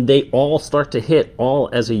know, when they all start to hit all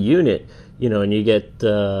as a unit, you know, and you get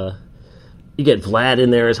Vlad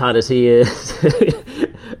in there as hot as he is.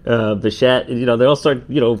 Bichette, you know, they all start,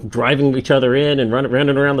 you know, driving each other in and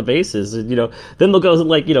running around the bases. You know, then they'll go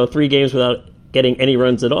like, you know, 3 games without getting any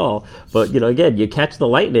runs at all. But, you know, again, you catch the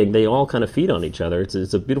lightning, they all kind of feed on each other.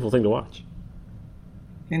 It's a beautiful thing to watch.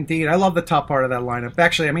 Indeed. I love the top part of that lineup.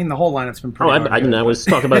 Actually, I mean, the whole lineup's been pretty I was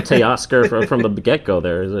talking about Teoscar from the get-go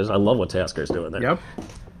there. I love what Teoscar's doing there. Yep.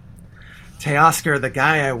 Teoscar, the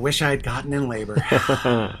guy I wish I'd gotten in labor.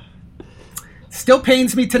 Still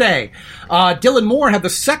pains me today. Dylan Moore had the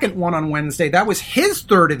 2nd one on Wednesday. That was his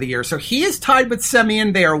 3rd of the year. So he is tied with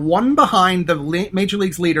Semien. They are 1 behind the Major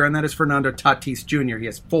League's leader, and that is Fernando Tatis Jr. He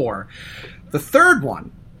has 4. The 3rd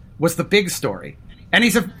one was the big story. And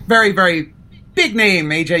he's a very, very big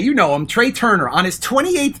name, AJ. You know him, Trey Turner. On his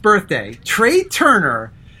 28th birthday, Trey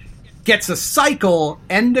Turner gets a cycle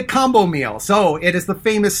and a combo meal. So it is the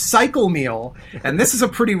famous cycle meal, and this is a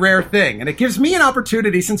pretty rare thing. And it gives me an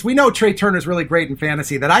opportunity, since we know Trey Turner's really great in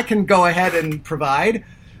fantasy, that I can go ahead and provide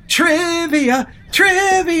trivia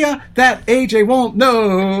that AJ won't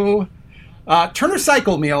know. Turner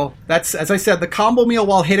cycle meal, that's, as I said, the combo meal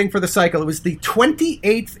while hitting for the cycle. It was the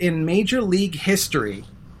 28th in Major League history.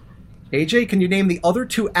 AJ, can you name the other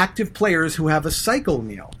 2 active players who have a cycle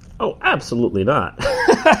meal? Oh, absolutely not.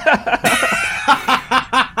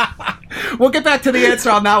 We'll get back to the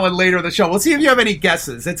answer on that one later in the show. We'll see if you have any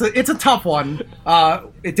guesses. It's a tough one.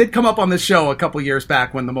 It did come up on the show a couple years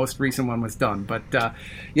back when the most recent one was done. But,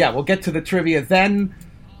 yeah, we'll get to the trivia then.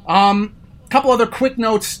 Couple other quick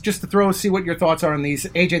notes just to see what your thoughts are on these.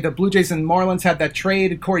 AJ, the Blue Jays and Marlins had that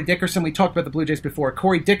trade. Corey Dickerson, we talked about the Blue Jays before.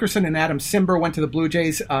 Corey Dickerson and Adam Simber went to the Blue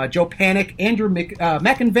Jays. Joe Panik, Andrew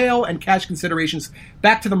McInvale, and cash considerations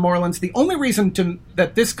back to the Marlins. The only reason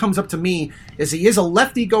that this comes up to me is he is a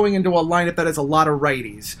lefty going into a lineup that has a lot of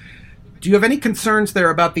righties. Do you have any concerns there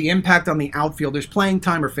about the impact on the outfielders, playing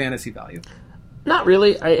time or fantasy value? Not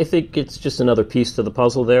really. I think it's just another piece to the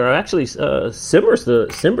puzzle there. Actually, Simber's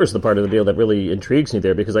the part of the deal that really intrigues me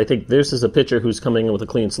there, because I think this is a pitcher who's coming in with a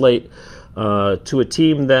clean slate to a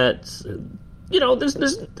team that,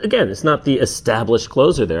 there's again, it's not the established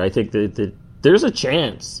closer there. I think that there's a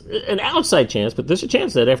chance, an outside chance, but there's a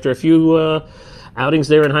chance that after a few outings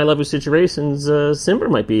there in high-level situations, Simber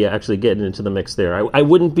might be actually getting into the mix there. I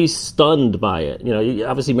wouldn't be stunned by it.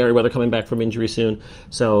 Obviously Merriweather coming back from injury soon,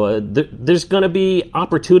 so there's going to be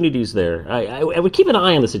opportunities there. I would keep an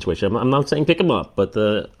eye on the situation. I'm not saying pick him up, but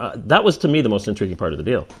that was, to me, the most intriguing part of the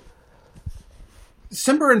deal.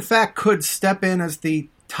 Simber, in fact, could step in as the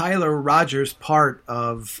Tyler Rogers part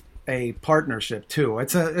of a partnership, too.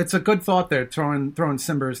 It's a good thought there, throwing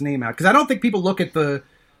Simber's name out, because I don't think people look at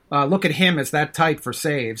him as that type for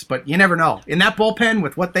saves, but you never know. In that bullpen,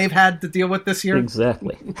 with what they've had to deal with this year.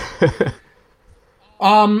 Exactly.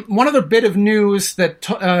 One other bit of news that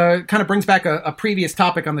kind of brings back a previous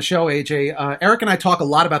topic on the show, AJ. Eric and I talk a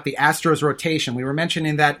lot about the Astros rotation. We were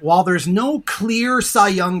mentioning that while there's no clear Cy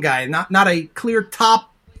Young guy, not a clear top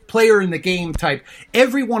player in the game type,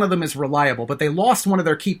 every one of them is reliable, but they lost one of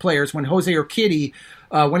their key players when Jose Urquidy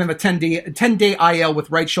went in the 10-day IL with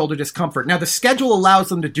right shoulder discomfort. Now, the schedule allows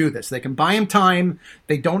them to do this. They can buy him time.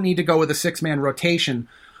 They don't need to go with a six-man rotation.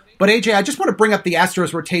 But, AJ, I just want to bring up the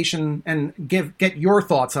Astros rotation and get your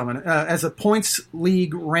thoughts on it. As a points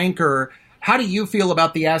league ranker, how do you feel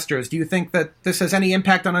about the Astros? Do you think that this has any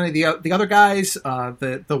impact on any of the other guys,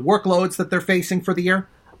 the workloads that they're facing for the year?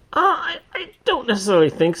 I don't necessarily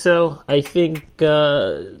think so. I think...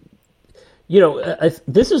 this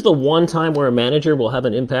is the one time where a manager will have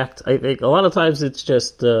an impact. I think a lot of times it's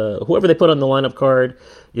just whoever they put on the lineup card.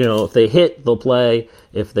 If they hit, they'll play.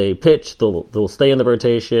 If they pitch, they'll stay in the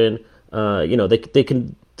rotation. They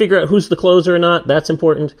can figure out who's the closer or not. That's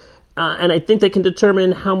important. And I think they can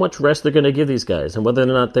determine how much rest they're going to give these guys and whether or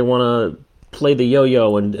not they want to play the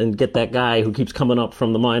yo-yo and get that guy who keeps coming up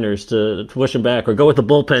from the minors to push him back, or go with the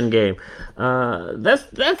bullpen game.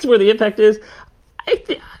 That's where the impact is.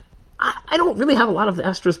 I don't really have a lot of the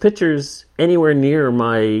Astros pitchers anywhere near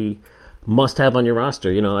my must-have on your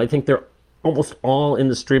roster. I think they're almost all in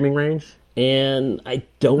the streaming range, and I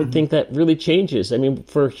don't think that really changes. I mean,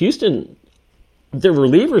 for Houston, their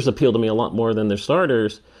relievers appeal to me a lot more than their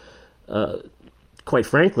starters, quite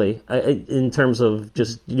frankly, in terms of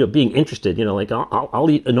just being interested. I'll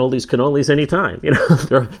eat Anoli's cannolis anytime.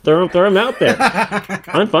 throw them out there.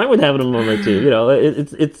 I'm fine with having them on my team.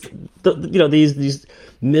 These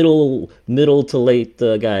middle to late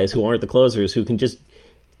guys who aren't the closers, who can just,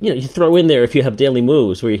 you throw in there if you have daily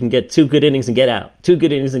moves where you can get 2 good innings and get out.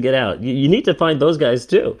 You need to find those guys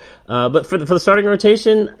too. But for the starting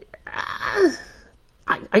rotation,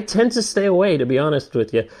 I tend to stay away, to be honest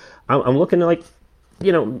with you. I'm looking at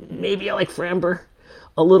maybe I like Framber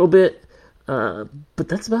a little bit, but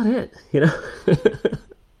that's about it,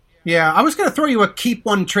 Yeah, I was going to throw you a keep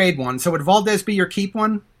one, trade one. So would Valdez be your keep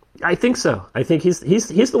one? I think so. I think he's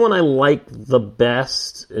the one I like the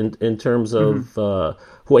best in terms of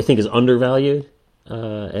who I think is undervalued,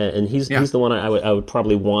 and he's the one I would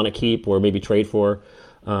probably want to keep or maybe trade for.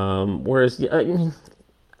 Whereas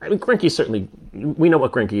Greinke, certainly we know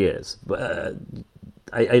what Greinke is, but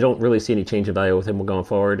I don't really see any change in value with him going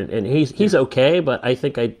forward. And he's okay, but I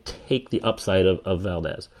think I'd take the upside of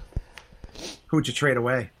Valdez. Who'd you trade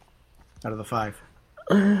away out of the 5?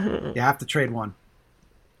 You have to trade one.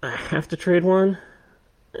 I have to trade one?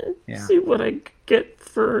 Yeah. See what I get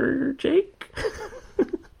for Jake?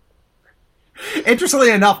 Interestingly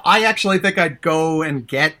enough, I actually think I'd go and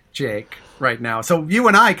get Jake right now. So you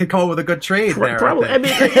and I could come up with a good trade there. Probably. I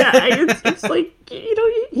mean, it's like,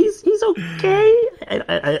 he's okay.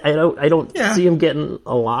 I don't see him getting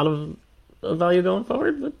a lot of value going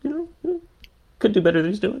forward, but could do better than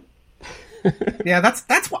he's doing. Yeah,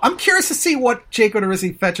 that's what I'm curious to see what Jake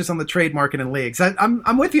Odorizzi fetches on the trade market in leagues.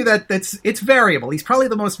 I'm with you that it's variable. He's probably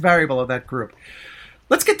the most variable of that group.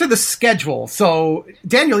 Let's get to the schedule. So,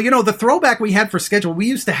 Daniel, the throwback we had for schedule, we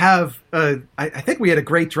used to have, I think we had a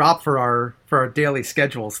great drop for our daily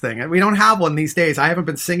schedules thing. We don't have one these days. I haven't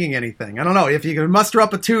been singing anything. I don't know. If you can muster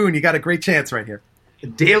up a tune, you got a great chance right here.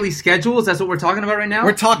 Daily schedules? That's what we're talking about right now?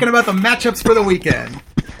 We're talking about the matchups for the weekend.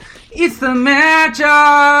 It's the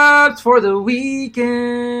matchups for the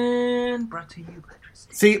weekend. Brought to you by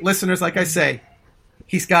Tristan. See, listeners, like I say,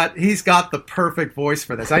 he's got the perfect voice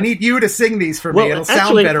for this. I need you to sing these for me. It'll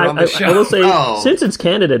sound better on the show. I will say, since it's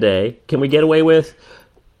Canada Day, can we get away with,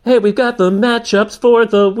 hey, we've got the matchups for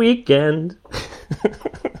the weekend.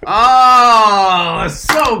 Oh,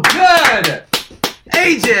 so good!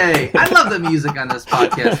 AJ! I love the music on this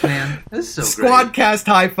podcast, man. This is so great. Squadcast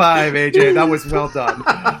high five, AJ. That was well done.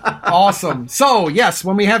 Awesome. So, yes,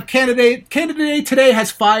 when we have Canada Day today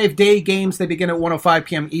has 5-day games. They begin at 1:05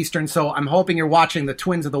 p.m. Eastern, so I'm hoping you're watching the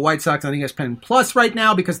Twins of the White Sox on ESPN Plus right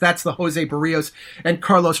now because that's the Jose Barrios and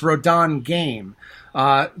Carlos Rodon game.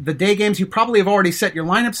 The day games, you probably have already set your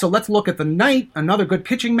lineup, so let's look at the night. Another good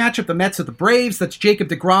pitching matchup, the Mets at the Braves. That's Jacob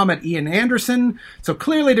deGrom at Ian Anderson. So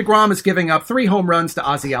clearly deGrom is giving up 3 home runs to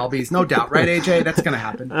Ozzie Albies. No doubt, right, AJ? That's going to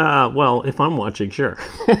happen. Well, if I'm watching, sure.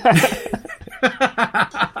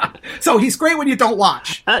 So he's great when you don't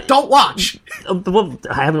watch. Don't watch. Well,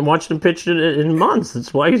 I haven't watched him pitch in months.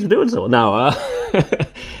 That's why he's doing so. No,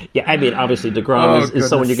 yeah, I mean, obviously deGrom is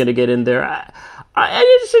someone you're going to get in there. I'm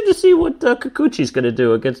interested to see what Kikuchi's going to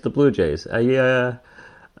do against the Blue Jays. I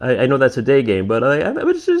know that's a day game, but I'm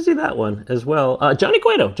interested to see that one as well. Johnny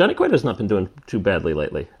Cueto. Johnny Cueto's not been doing too badly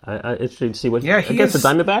lately. I'm interested to see what against the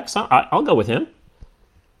Diamondbacks. I'll go with him.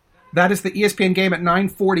 That is the ESPN game at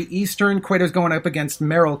 9:40 Eastern. Cueto's going up against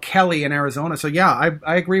Merrill Kelly in Arizona. So yeah,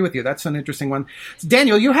 I agree with you. That's an interesting one.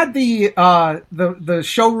 Daniel, you had the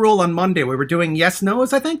show rule on Monday. We were doing yes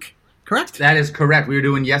nos, I think. Correct? That is correct. We were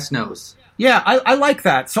doing yes nos. Yeah, I like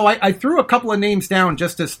that. So I threw a couple of names down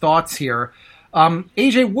just as thoughts here.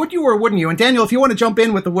 AJ, would you or wouldn't you? And Daniel, if you want to jump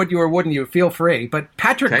in with the would you or wouldn't you, feel free. But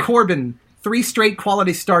Patrick Corbin, 3 straight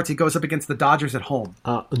quality starts. He goes up against the Dodgers at home.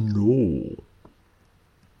 No.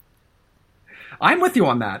 I'm with you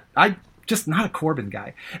on that. I'm just not a Corbin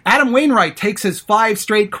guy. Adam Wainwright takes his 5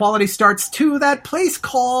 straight quality starts to that place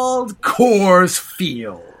called Coors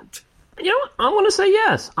Field. You know what? I want to say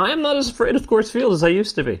yes. I am not as afraid of Coors Field as I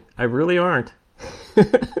used to be. I really aren't.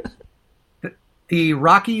 The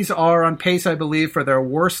Rockies are on pace, I believe, for their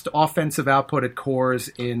worst offensive output at Coors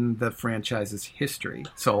in the franchise's history.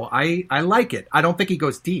 So I like it. I don't think he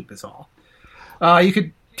goes deep is all. You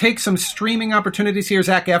could take some streaming opportunities here.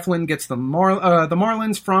 Zach Eflin gets the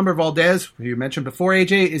Marlins. Framber Valdez, who you mentioned before,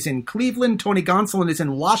 AJ, is in Cleveland. Tony Gonsolin is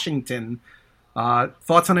in Washington.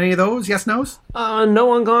 Thoughts on any of those? Yes, no's?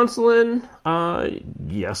 No on Gonsolin.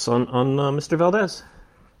 Yes on Mr. Valdez.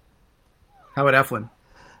 How about Eflin?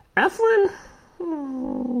 Eflin?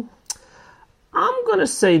 I'm going to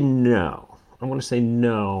say no. I'm going to say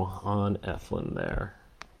no on Eflin there.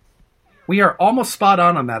 We are almost spot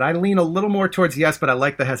on that. I lean a little more towards yes, but I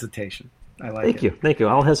like the hesitation. I like it. Thank you.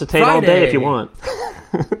 I'll hesitate all day if you want.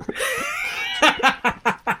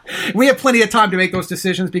 We have plenty of time to make those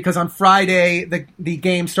decisions because on Friday, the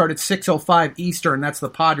game started 6:05 Eastern. That's the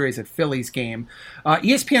Padres at Phillies game.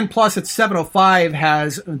 ESPN Plus at 7:05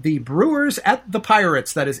 has the Brewers at the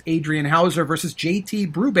Pirates. That is Adrian Hauser versus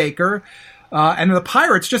JT Brubaker. And the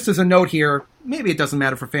Pirates, just as a note here, maybe it doesn't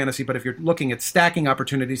matter for fantasy, but if you're looking at stacking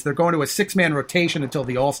opportunities, they're going to a 6-man rotation until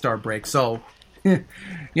the All-Star break. So,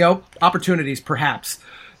 opportunities perhaps.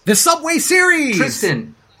 The Subway Series!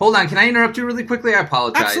 Tristan, hold on. Can I interrupt you really quickly? I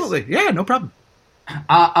apologize. Absolutely. Yeah, no problem.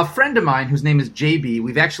 A friend of mine whose name is JB,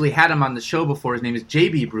 we've actually had him on the show before. His name is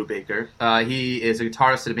JB Brubaker. He is a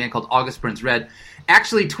guitarist in a band called August Burns Red.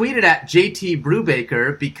 Actually tweeted at JT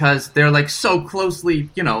Brubaker because they're like so closely,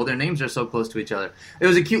 their names are so close to each other. It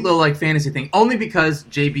was a cute little fantasy thing, only because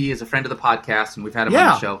JB is a friend of the podcast and we've had him on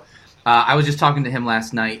the show. I was just talking to him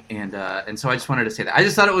last night, and so I just wanted to say that. I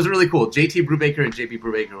just thought it was really cool. JT Brubaker and JB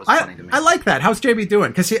Brubaker was funny to me. I like that. How's JB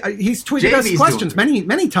doing? Because he's tweeted us questions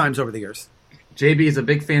many times over the years. JB is a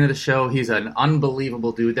big fan of the show. He's an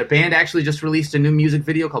unbelievable dude. Their band actually just released a new music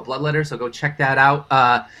video called Bloodletter, so go check that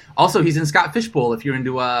out. Also, he's in Scott Fishbowl if you're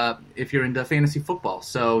into fantasy football.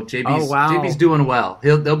 So JB's doing well.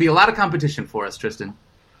 There'll be a lot of competition for us, Tristan.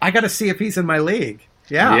 I got to see if he's in my league.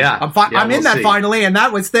 Yeah. I'm in that finally, and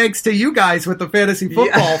that was thanks to you guys with the fantasy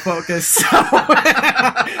football focus. So,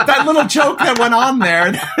 that little joke that went on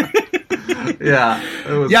there. It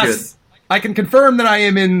was good. I can confirm that I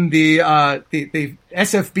am in the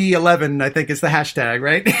SFB 11. I think is the hashtag,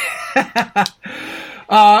 right?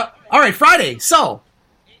 All right, Friday. So,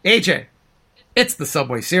 AJ, it's the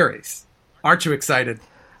Subway Series. Aren't you excited?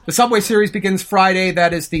 The Subway Series begins Friday.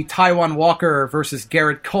 That is the Taijuan Walker versus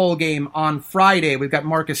Garrett Cole game on Friday. We've got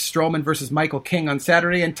Marcus Stroman versus Michael King on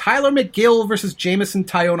Saturday, and Tyler McGill versus Jamison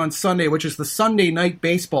Tyone on Sunday, which is the Sunday night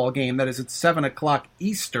baseball game that is at 7 o'clock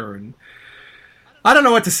Eastern. I don't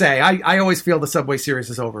know what to say. I always feel the Subway Series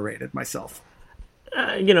is overrated myself.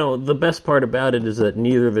 The best part about it is that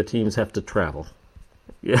neither of the teams have to travel.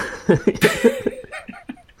 Yeah.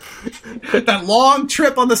 That long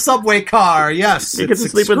trip on the subway car, yes. You get to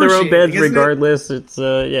sleep in their own beds regardless. It's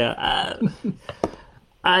I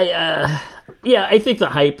think the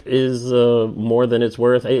hype is more than it's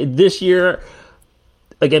worth. This year,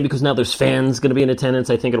 again, because now there's fans going to be in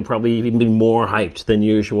attendance, I think it'll probably even be more hyped than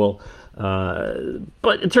usual.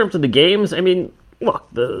 But in terms of the games, I mean, look,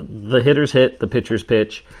 the hitters hit, the pitchers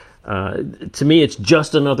pitch. To me, it's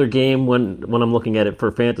just another game when I'm looking at it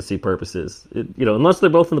for fantasy purposes. Unless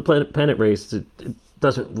they're both in the pennant race, it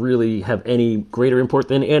doesn't really have any greater import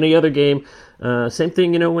than any other game. Same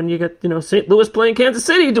thing, when you get, St. Louis playing Kansas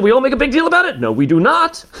City. Do we all make a big deal about it? No, we do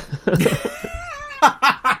not.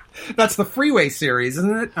 That's the Freeway Series,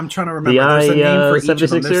 isn't it? I'm trying to remember. There's a name for each of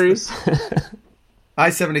them. Series?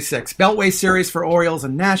 I-76. Beltway Series for Orioles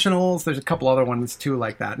and Nationals. There's a couple other ones, too,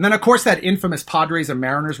 like that. And then, of course, that infamous Padres and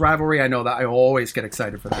Mariners rivalry. I know that I always get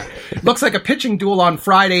excited for that. Looks like a pitching duel on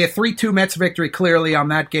Friday. A 3-2 Mets victory, clearly, on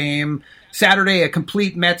that game. Saturday, a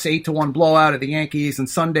complete Mets 8-1 blowout of the Yankees. And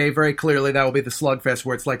Sunday, very clearly, that will be the slugfest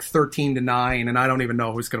where it's like 13-9, and I don't even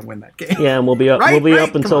know who's going to win that game. Yeah, and we'll be up. Right? We'll be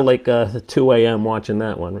up until like 2 a.m. watching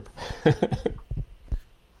that one.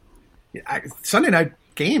 Sunday night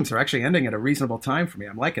games are actually ending at a reasonable time for me.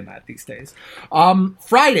 I'm liking that these days.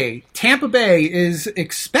 Friday, Tampa Bay is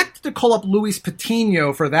expected to call up Luis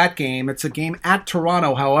Patino for that game. It's a game at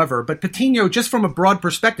Toronto, however. But Patino, just from a broad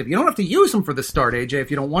perspective, you don't have to use him for the start, AJ,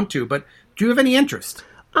 if you don't want to. But do you have any interest?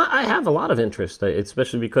 I have a lot of interest,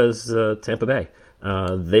 especially because Tampa Bay.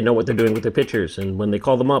 They know what they're doing with their pitchers, and when they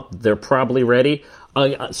call them up, they're probably ready.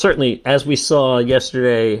 Certainly, as we saw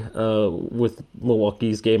yesterday with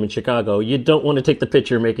Milwaukee's game in Chicago, you don't want to take the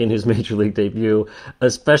pitcher making his major league debut,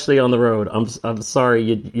 especially on the road. I'm sorry,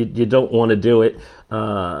 you don't want to do it.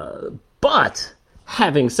 But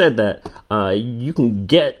having said that, you can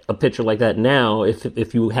get a pitcher like that now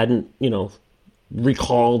if you hadn't,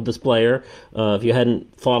 recalled this player. If you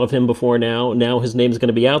hadn't thought of him before now his name's going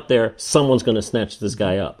to be out there. Someone's going to snatch this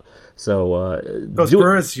guy up. So those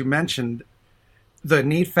Brewers you mentioned, the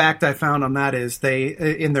neat fact I found on that is they,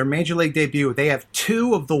 in their major league debut, they have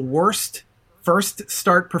 2 of the worst first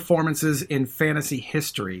start performances in fantasy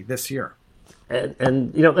history this year.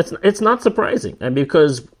 And it's not surprising,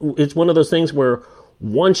 because it's one of those things where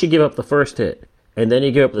once you give up the first hit and then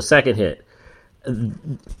you give up the second hit,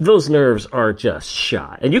 those nerves are just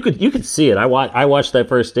shot, and you could see it. I watched that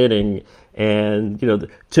first inning, and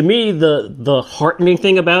to me the heartening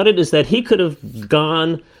thing about it is that he could have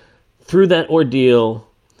gone through that ordeal.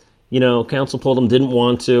 Counsel pulled him, didn't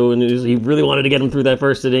want to, and he really wanted to get him through that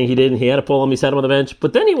first inning. He didn't. He had to pull him. He sat him on the bench,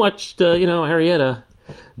 but then he watched Arrieta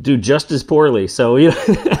do just as poorly. So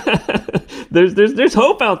there's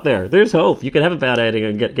hope out there. There's hope. You can have a bad inning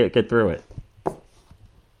and get through it.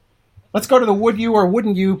 Let's go to the would you or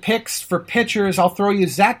wouldn't you picks for pitchers. I'll throw you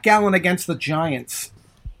Zach Gallen against the Giants.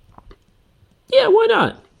 Yeah, why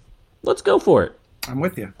not? Let's go for it. I'm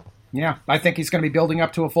with you. Yeah, I think he's going to be building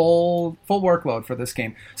up to a full workload for this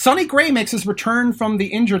game. Sonny Gray makes his return from the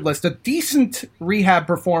injured list. A decent rehab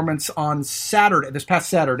performance on this past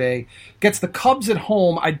Saturday. Gets the Cubs at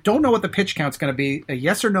home. I don't know what the pitch count's going to be. A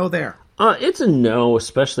yes or no there? It's a no,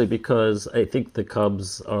 especially because I think the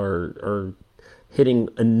Cubs are hitting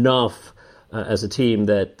enough as a team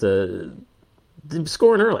that they're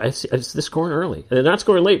scoring early. They're scoring early. They're not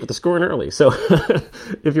scoring late, but they're scoring early. So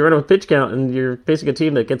if you're on a pitch count and you're facing a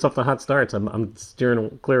team that gets off the hot starts, I'm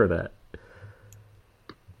steering clear of that.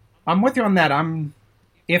 I'm with you on that. I'm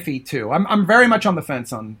iffy, too. I'm very much on the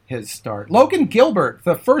fence on his start. Logan Gilbert,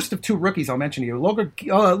 the first of 2 rookies I'll mention to you.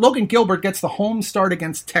 Logan Gilbert gets the home start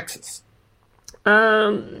against Texas.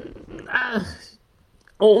 Only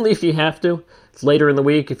if you have to. It's later in the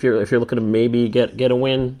week. If you're looking to maybe get a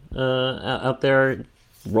win out there,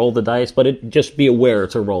 roll the dice. But just be aware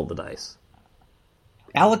it's a roll the dice.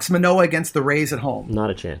 Alex Manoah against the Rays at home. Not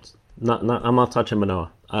a chance. I'm not touching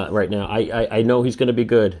Manoah right now. I know he's going to be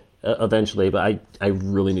good eventually, but I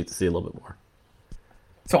really need to see a little bit more.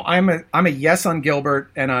 So I'm a yes on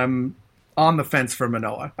Gilbert, and I'm on the fence for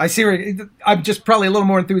Manoah. I'm just probably a little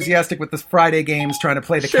more enthusiastic with the Friday games, trying to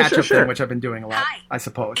play the catch-up thing, which I've been doing a lot, I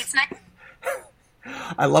suppose.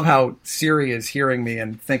 I love how Siri is hearing me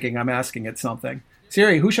and thinking I'm asking it something.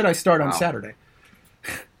 Siri, who should I start on Saturday?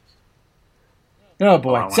 Oh,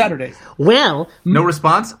 boy. Saturday. Well. No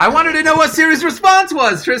response? I wanted to know what Siri's response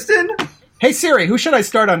was, Tristan. Hey, Siri, who should I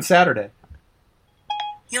start on Saturday?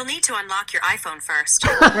 You'll need to unlock your iPhone first.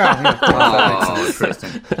 Oh,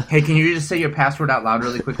 Tristan. Hey, can you just say your password out loud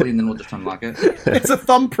really quickly, and then we'll just unlock it? It's a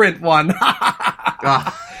thumbprint one.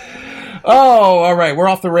 Ah. Oh, all right. We're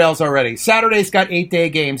off the rails already. Saturday's got 8-day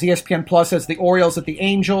games. ESPN Plus has the Orioles at the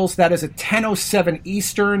Angels. That is at 10:07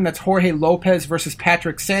 Eastern. That's Jorge Lopez versus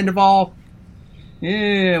Patrick Sandoval.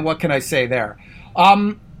 What can I say there?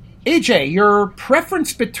 AJ, your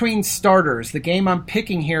preference between starters, the game I'm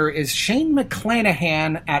picking here is Shane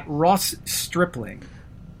McClanahan at Ross Stripling.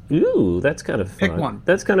 Ooh, that's kind of fun. Pick one.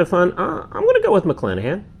 That's kind of fun. I'm going to go with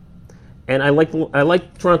McClanahan. And I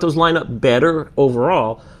like Toronto's lineup better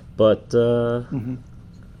overall, but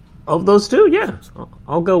of those two, yeah,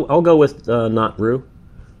 I'll go with not Rue.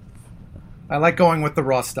 I like going with the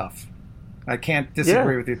Ross stuff. I can't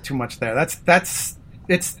disagree with you too much there.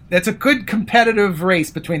 It's a good competitive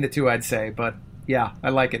race between the two, I'd say. But yeah, I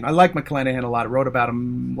like it. I like McClanahan a lot. I wrote about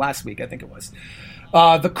him last week, I think it was.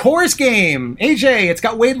 The Coors game, AJ. It's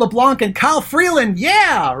got Wade LeBlanc and Kyle Freeland.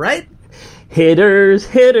 Yeah, right. Hitters,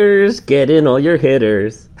 get in all your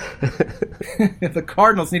hitters. The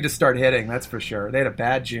Cardinals need to start hitting, that's for sure. They had a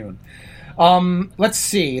bad June. Let's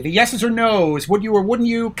see. The yeses or nos. Would you or wouldn't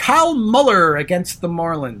you? Kyle Muller against the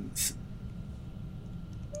Marlins.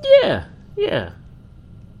 Yeah.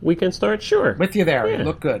 Weekend start, sure. With you there. Yeah.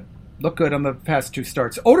 Look good on the past two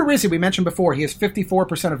starts. Odorizzi, we mentioned before, he is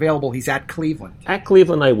 54% available. He's at Cleveland. At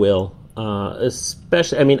Cleveland, I will.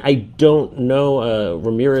 Especially, I mean, I don't know.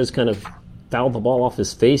 Ramirez kind of fouled the ball off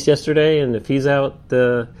his face yesterday, and if he's out,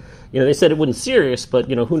 they said it wasn't serious, but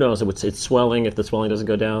who knows? It's swelling. If the swelling doesn't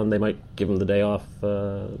go down, they might give him the day off.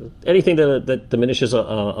 Anything that diminishes a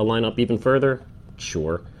lineup even further,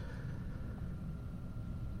 sure.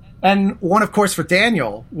 And one, of course, for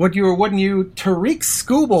Daniel. Would you or wouldn't you? Tariq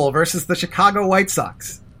Skubal versus the Chicago White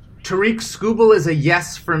Sox. Tariq Skubal is a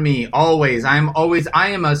yes for me, always. I am a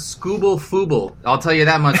Skubal Fubal. I'll tell you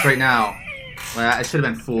that much right now. Well, I should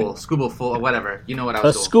have been fool. Scooble fool, or whatever. You know what I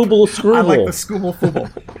was doing. Scooble Scrooble. I like the Scooble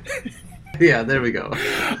Fooble. Yeah, there we go.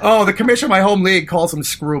 Oh, the commissioner of my home league calls him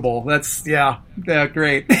Scrooble. That's, yeah,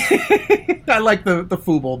 great. I like the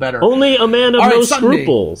Fooble better. Only a man of no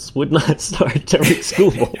scruples would not start Tariq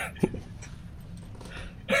Skubal.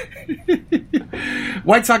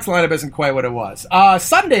 White Sox lineup isn't quite what it was.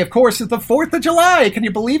 Sunday, of course, is the 4th of July. Can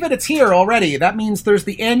you believe it? It's here already. That means there's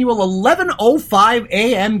the annual 11:05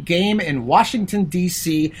 a.m. game in Washington,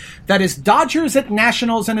 D.C. That is Dodgers at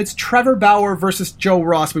Nationals, and it's Trevor Bauer versus Joe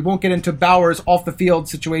Ross. We won't get into Bauer's off-the-field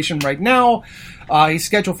situation right now. He's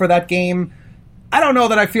scheduled for that game. I don't know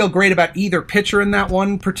that I feel great about either pitcher in that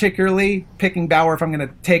one, particularly. Picking Bauer if I'm going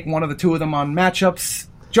to take one of the two of them on matchups.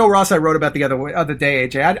 Joe Ross I wrote about the other day,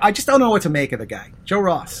 AJ. I just don't know what to make of the guy. Joe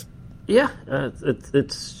Ross. Yeah,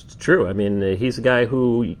 it's true. I mean, he's a guy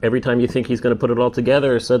who every time you think he's going to put it all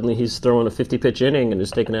together, suddenly he's throwing a 50-pitch inning and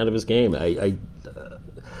is taken out of his game.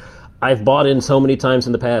 I've bought in so many times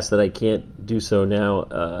in the past that I can't do so now.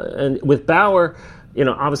 And with Bauer,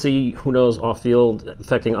 obviously, who knows off-field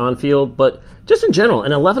affecting on-field, but just in general,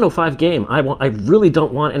 an 11:05 game, I really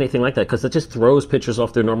don't want anything like that because it just throws pitchers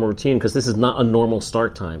off their normal routine because this is not a normal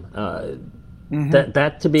start time.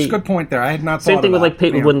 That to be it's a good point there. I had not same thought thing of with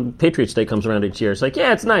that. when Patriots Day comes around each year. It's like,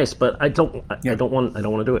 yeah, it's nice, but I don't want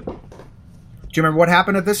to do it. Do you remember what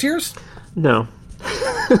happened at this year's? No.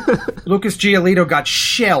 Lucas Giolito got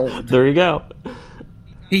shelled. There you go.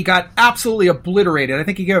 He got absolutely obliterated. I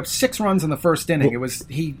think he gave up 6 runs in the first inning.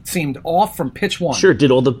 He seemed off from pitch one. Sure. Did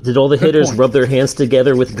all the hitters point. rub their hands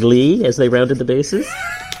together with glee as they rounded the bases?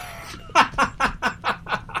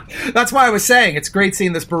 That's why I was saying it's great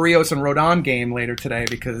seeing this Barrios and Rodon game later today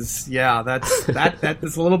because that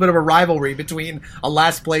is a little bit of a rivalry between a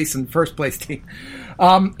last place and first place team.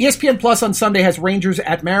 ESPN Plus on Sunday has Rangers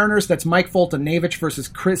at Mariners. That's Mike Foltynewicz versus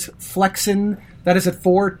Chris Flexen. That is at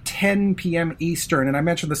 4:10 p.m. Eastern. And I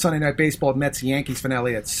mentioned the Sunday Night Baseball Mets-Yankees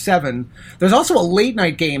finale at 7. There's also a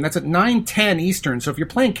late-night game. That's at 9:10 Eastern. So if you're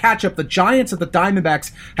playing catch-up, the Giants at the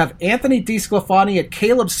Diamondbacks have Anthony DeSclafani at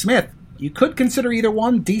Caleb Smith. You could consider either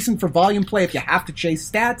one decent for volume play if you have to chase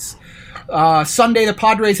stats. Sunday, the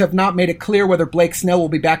Padres have not made it clear whether Blake Snell will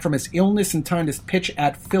be back from his illness in time to pitch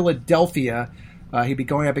at Philadelphia. He'd be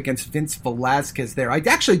going up against Vince Velasquez there. I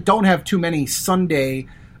actually don't have too many Sunday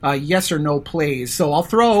yes or no plays, so I'll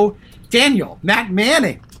throw Daniel, Matt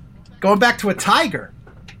Manning, going back to a Tiger.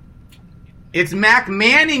 It's Mac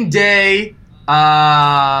Manning Day. Should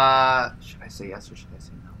I say yes or should I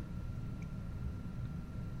say no?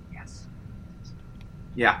 Yes.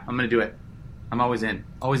 Yeah, I'm going to do it. I'm always in.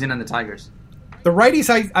 Always in on the Tigers. The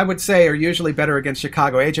righties, I would say, are usually better against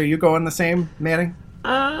Chicago. AJ, are you going the same, Manning?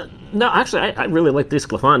 No, actually, I really like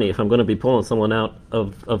DeSclafani. If I'm going to be pulling someone out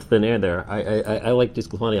of thin air, there, I like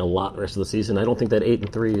DeSclafani a lot the rest of the season. I don't think that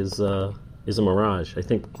 8-3 is a mirage. I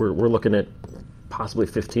think we're looking at possibly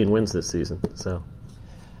 15 wins this season. So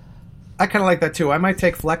I kind of like that too. I might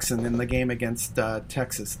take Flexen in the game against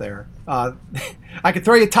Texas there. I could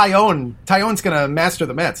throw you Tyone. Tyone's going to master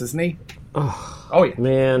the Mets, isn't he? Oh yeah,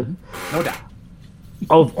 man, no doubt.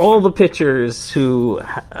 Of all the pitchers who,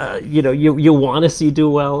 you want to see do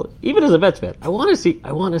well, even as a Mets fan, I want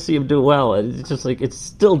to see him do well. And it's just like it's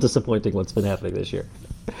still disappointing what's been happening this year.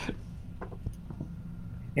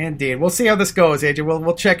 Indeed, we'll see how this goes, AJ.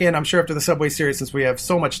 We'll check in, I'm sure, after the Subway Series since we have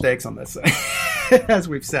so much stakes on this, as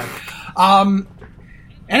we've said.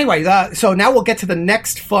 Anyway, so now we'll get to the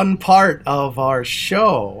next fun part of our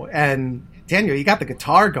show, and Daniel, you got the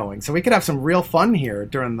guitar going, so we could have some real fun here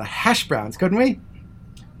during the hash browns, couldn't we?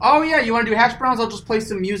 Oh, yeah, you want to do hash browns? I'll just play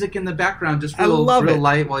some music in the background, just real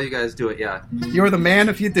light while you guys do it, yeah. You're the man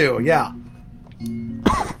if you do, yeah.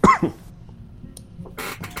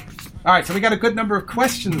 All right, so we got a good number of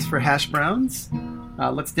questions for hash browns.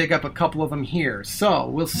 Let's dig up a couple of them here. So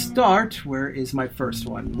we'll start. Where is my first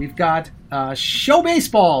one? We've got Show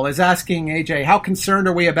Baseball is asking, AJ, how concerned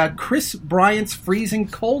are we about Chris Bryant's freezing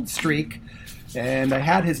cold streak? And I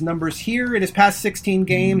had his numbers here. In his past 16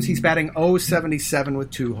 games, he's batting .077 with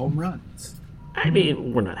 2 home runs. I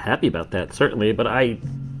mean, we're not happy about that, certainly, but I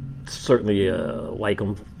certainly like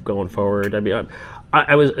him going forward. I mean,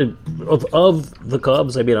 I was of the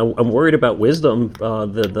Cubs. I mean, I'm worried about Wisdom,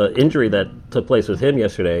 the injury that took place with him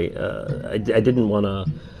yesterday. I didn't want to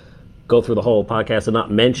go through the whole podcast and not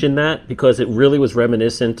mention that because it really was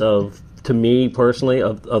reminiscent of, to me personally,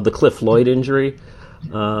 of the Cliff Floyd injury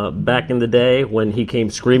back in the day when he came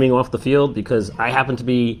screaming off the field. Because I happened to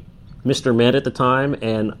be Mr. Met at the time,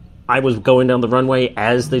 and I was going down the runway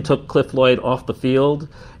as they took Cliff Floyd off the field.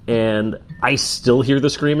 And I still hear the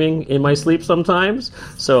screaming in my sleep sometimes.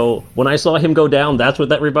 So when I saw him go down, that's what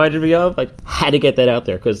that reminded me of. I had to get that out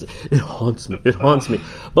there because it haunts me. It haunts me.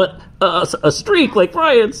 But a streak like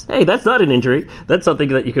Bryant's, hey, that's not an injury. That's something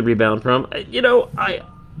that you could rebound from. You know,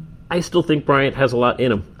 I still think Bryant has a lot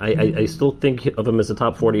in him. I still think of him as a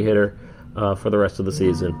top 40 hitter for the rest of the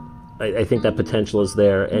season. I think that potential is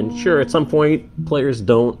there. And sure, at some point, players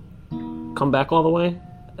don't come back all the way.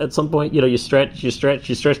 At some point, you stretch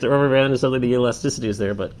the rubber band, and suddenly the elasticity is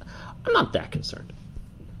there. But I'm not that concerned.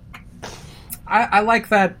 I like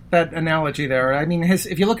that analogy there. I mean,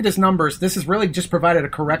 if you look at his numbers, this has really just provided a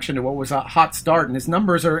correction to what was a hot start, and his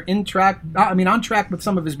numbers are on track with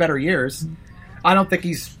some of his better years. I don't think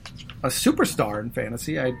he's a superstar in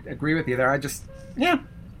fantasy. I agree with you there. I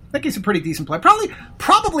think he's a pretty decent player.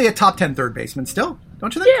 Probably a top 10 third baseman still,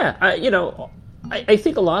 don't you think? Yeah, I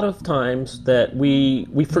think a lot of times that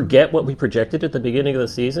we forget what we projected at the beginning of the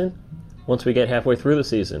season once we get halfway through the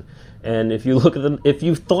season. And if you look at them, if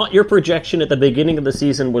you thought your projection at the beginning of the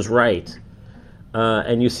season was right,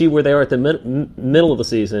 and you see where they are at the middle of the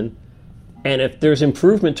season, and if there's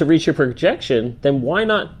improvement to reach your projection, then why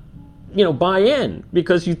not buy in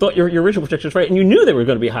because you thought your original projection was right and you knew there were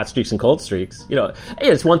going to be hot streaks and cold streaks.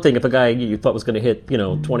 It's one thing if a guy you thought was going to hit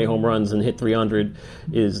 20 home runs and hit 300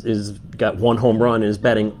 is got 1 home run and is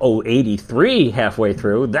batting .083 halfway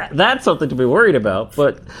through. That's something to be worried about.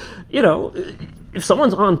 But if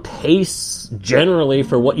someone's on pace generally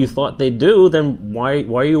for what you thought they'd do, then why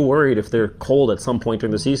are you worried if they're cold at some point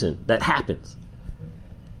during the season? That happens.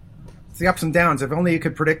 It's the ups and downs. If only you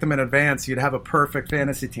could predict them in advance, you'd have a perfect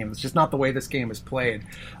fantasy team. It's just not the way this game is played.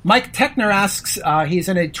 Mike Techner asks, he's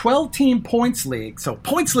in a 12-team points league. So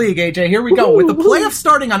points league, AJ, here we go. With the playoffs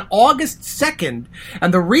starting on August 2nd,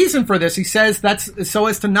 and the reason for this, he says, that's so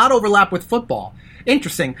as to not overlap with football.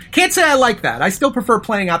 Interesting. Can't say I like that. I still prefer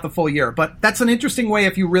playing out the full year, but that's an interesting way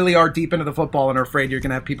if you really are deep into the football and are afraid you're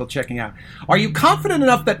going to have people checking out. Are you confident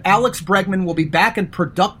enough that Alex Bregman will be back and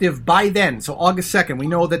productive by then? So August 2nd, we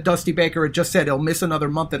know that Dusty Baker had just said he'll miss another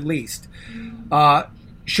month at least.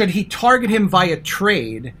 Should he target him via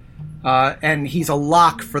trade? And he's a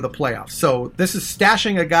lock for the playoffs. So this is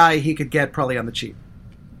stashing a guy he could get probably on the cheap.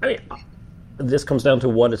 I mean, this comes down to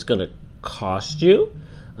what it's going to cost you.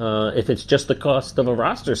 If it's just the cost of a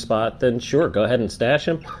roster spot, then sure, go ahead and stash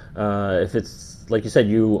him. If it's, like you said,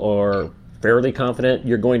 you are fairly confident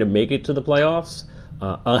you're going to make it to the playoffs,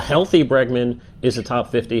 a healthy Bregman is a top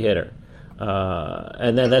 50 hitter.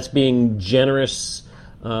 And then that's being generous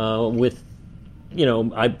with,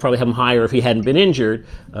 I'd probably have him higher if he hadn't been injured.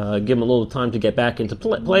 Give him a little time to get back into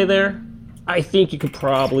play there. I think you could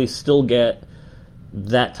probably still get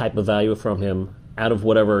that type of value from him out of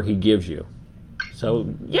whatever he gives you.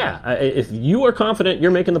 So, yeah, if you are confident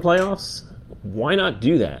you're making the playoffs, why not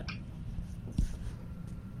do that?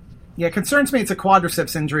 Yeah, it concerns me it's a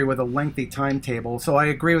quadriceps injury with a lengthy timetable, so I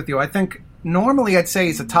agree with you. I think normally I'd say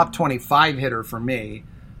he's a top 25 hitter for me,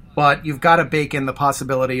 but you've got to bake in the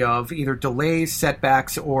possibility of either delays,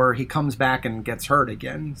 setbacks, or he comes back and gets hurt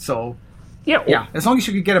again. So, yeah, as long as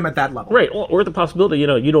you could get him at that level. Right, or the possibility,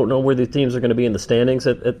 you don't know where the teams are going to be in the standings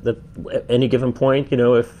at any given point.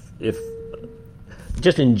 If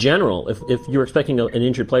just in general, if you're expecting an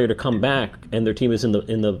injured player to come back and their team is in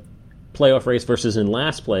the playoff race versus in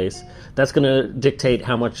last place, that's going to dictate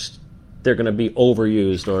how much they're going to be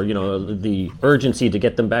overused, or the urgency to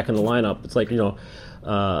get them back in the lineup. It's like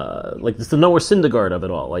like it's the Noah Syndergaard of it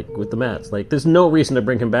all, like with the Mets. Like there's no reason to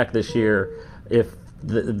bring him back this year if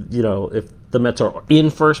the Mets are in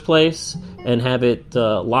first place and have it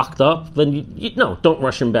locked up, then don't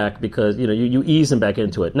rush him back, because you ease him back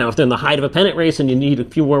into it. Now, if they're in the height of a pennant race and you need a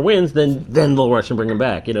few more wins, then they'll rush and bring him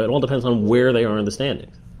back. It all depends on where they are in the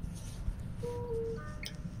standings.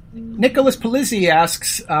 Nicholas Polizzi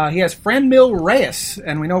asks, he has Franmil Reyes,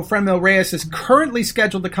 and we know Franmil Reyes is currently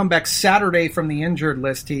scheduled to come back Saturday from the injured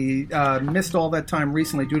list. He missed all that time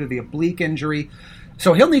recently due to the oblique injury.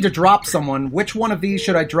 So he'll need to drop someone. Which one of these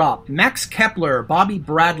should I drop? Max Kepler, Bobby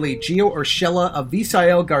Bradley, Gio Urshela,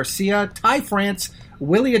 Avisael Garcia, Ty France,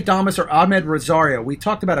 Willy Adames, or Ahmed Rosario. We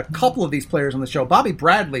talked about a couple of these players on the show. Bobby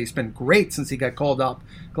Bradley's been great since he got called up.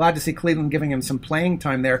 Glad to see Cleveland giving him some playing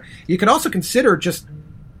time there. You could also consider just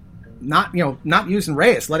not using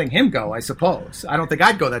Reyes, letting him go, I suppose. I don't think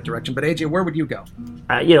I'd go that direction, but AJ, where would you go?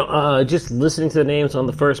 Just listening to the names on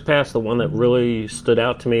the first pass, the one that really stood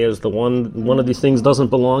out to me is the one of these things doesn't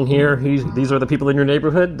belong here. These are the people in your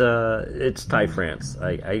neighborhood. It's Ty France.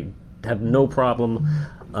 I have no problem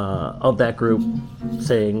of that group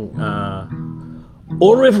saying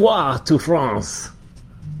au revoir to France.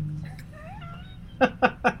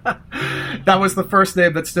 That was the first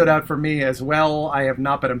name that stood out for me as well. I have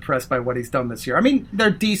not been impressed by what he's done this year. I mean, they're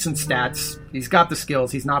decent stats. He's got the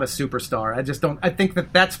skills. He's not a superstar. I think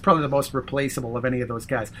that's probably the most replaceable of any of those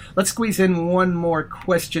guys. Let's squeeze in one more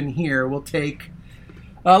question here. Let's take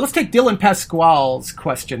Dylan Pasquale's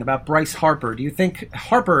question about Bryce Harper. Do you think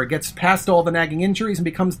Harper gets past all the nagging injuries and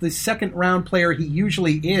becomes the second-round player he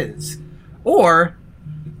usually is? Or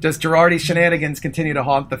does Girardi's shenanigans continue to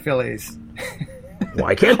haunt the Phillies?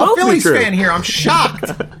 Why can't both be true? I'm a Phillies fan here. I'm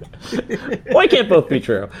shocked. Why can't both be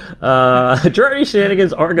true? Girardi's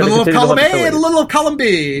shenanigans are going to continue to haunt the Phillies. A little column A and a little column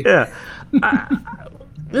B. Yeah.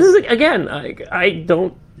 This is, again, I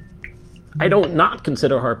don't not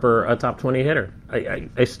consider Harper a top 20 hitter.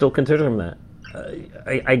 I still consider him that.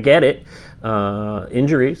 I get it.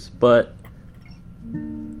 Injuries, but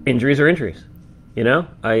injuries are injuries. You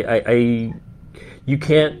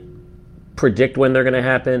can't predict when they're going to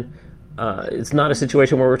happen. It's not a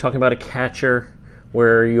situation where we're talking about a catcher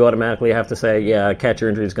where you automatically have to say, yeah, catcher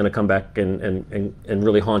injury is going to come back and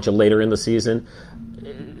really haunt you later in the season.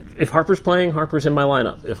 If Harper's playing, Harper's in my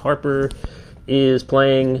lineup. If Harper is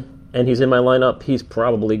playing and he's in my lineup, he's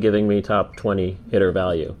probably giving me top 20 hitter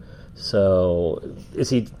value. So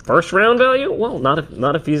is he first round value? Well,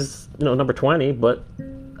 not if he's number 20, but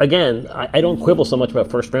again, I don't quibble so much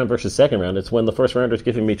about first round versus second round. It's when the first rounder is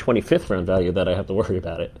giving me 25th round value that I have to worry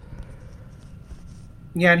about it.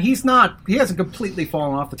 Yeah, and he hasn't completely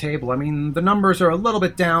fallen off the table. I mean, the numbers are a little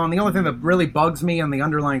bit down. The only thing that really bugs me on the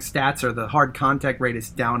underlying stats are the hard contact rate is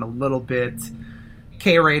down a little bit.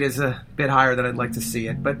 K rate is a bit higher than I'd like to see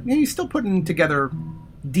it, but he's still putting together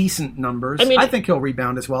decent numbers. I think he'll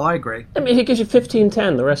rebound as well. I agree. I mean, he gives you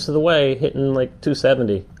 15-10 the rest of the way, hitting like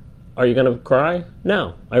 270. Are you going to cry?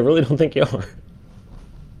 No, I really don't think you are.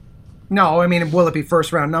 No, I mean, will it be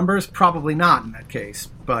first-round numbers? Probably not in that case,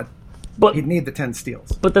 but he'd need the 10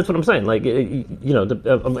 steals. But that's what I'm saying. Like, in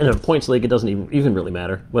a points league, it doesn't even really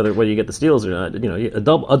matter whether you get the steals or not.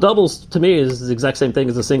 A doubles to me is the exact same thing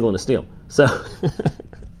as a single and a steal. So,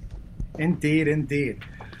 Indeed.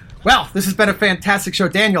 Well, this has been a fantastic show.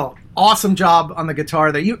 Daniel, awesome job on the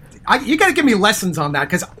guitar there. You got to give me lessons on that,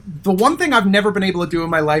 because the one thing I've never been able to do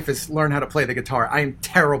in my life is learn how to play the guitar. I am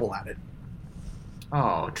terrible at it.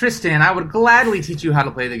 Oh, Tristan, I would gladly teach you how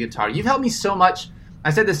to play the guitar. You've helped me so much. I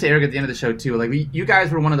said this to Eric at the end of the show, too. Like, you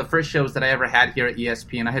guys were one of the first shows that I ever had here at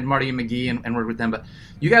ESPN. I had Marty and McGee and worked with them, but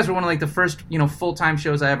you guys were one of the first full-time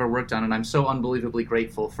shows I ever worked on, and I'm so unbelievably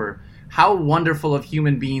grateful for how wonderful of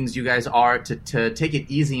human beings you guys are to take it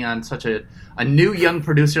easy on such a new young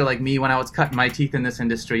producer like me when I was cutting my teeth in this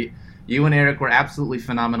industry. You and Eric were absolutely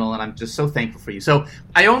phenomenal, and I'm just so thankful for you. So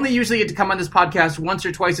I only usually get to come on this podcast once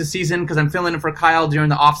or twice a season because I'm filling in for Kyle during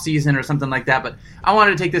the off season or something like that. But I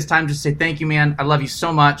wanted to take this time just to say thank you, man. I love you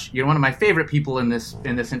so much. You're one of my favorite people in this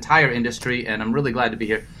entire industry, and I'm really glad to be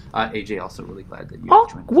here. AJ, also really glad that you joined.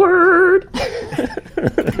 Awkward.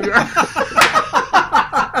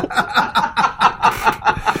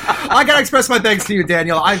 I got to express my thanks to you,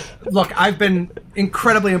 Daniel. I've been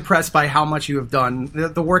incredibly impressed by how much you have done.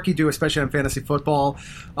 The work you do, especially on fantasy football,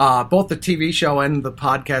 both the TV show and the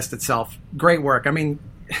podcast itself. Great work. I mean,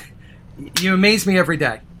 you amaze me every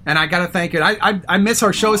day. And I got to thank you. I miss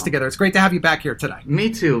our shows together. It's great to have you back here today. Me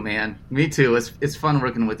too, man. Me too. It's fun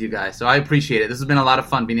working with you guys. So I appreciate it. This has been a lot of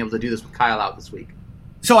fun being able to do this with Kyle out this week.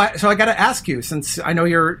 So I got to ask you, since I know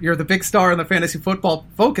you're the big star on the Fantasy Football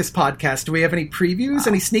Focus podcast, do we have any previews,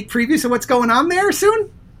 any sneak previews of what's going on there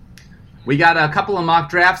soon? We got a couple of mock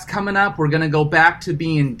drafts coming up. We're going to go back to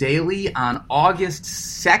being daily on August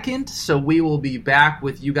 2nd, so we will be back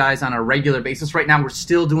with you guys on a regular basis. Right now we're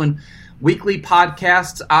still doing weekly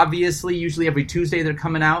podcasts, obviously. Usually every Tuesday they're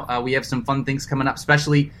coming out. We have some fun things coming up,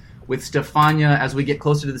 especially with Stefania. As we get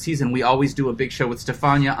closer to the season, we always do a big show with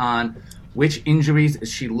Stefania on which injuries is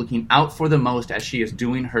she looking out for the most as she is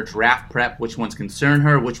doing her draft prep, which ones concern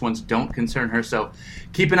her, which ones don't concern her. So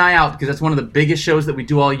keep an eye out because that's one of the biggest shows that we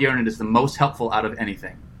do all year, and it is the most helpful out of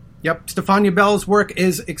anything. Yep, Stefania Bell's work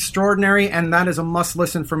is extraordinary, and that is a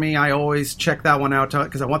must-listen for me. I always check that one out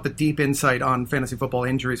because I want the deep insight on fantasy football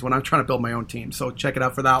injuries when I'm trying to build my own team. So check it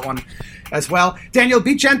out for that one as well. Daniel,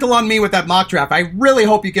 be gentle on me with that mock draft. I really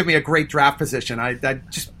hope you give me a great draft position. I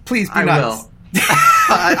just please be nice. I will.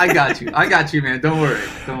 I got you, man. Don't worry.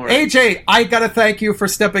 AJ, I got to thank you for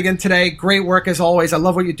stepping in today. Great work as always. I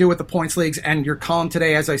love what you do with the points leagues and your column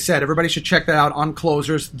today. As I said, everybody should check that out on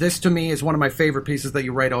Closers. This, to me, is one of my favorite pieces that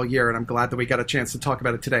you write all year, and I'm glad that we got a chance to talk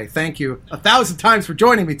about it today. Thank you 1,000 times for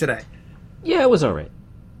joining me today. Yeah, it was all right.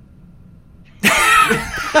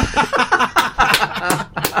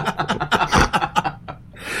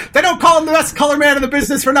 They don't call him the best color man in the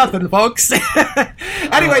business for nothing, folks.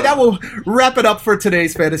 Anyway, that will wrap it up for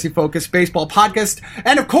today's Fantasy Focus Baseball podcast.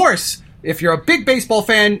 And of course, if you're a big baseball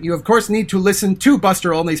fan, you of course need to listen to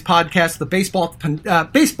Buster Olney's podcast, the Baseball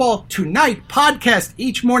Tonight podcast.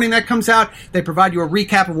 Each morning that comes out, they provide you a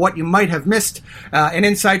recap of what you might have missed, an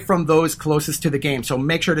insight from those closest to the game. So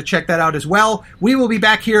make sure to check that out as well. We will be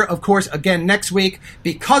back here, of course, again next week.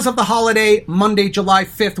 Because of the holiday, Monday, July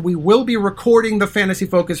 5th, we will be recording the Fantasy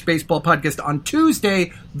Focus Baseball podcast on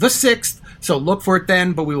Tuesday, the 6th. So look for it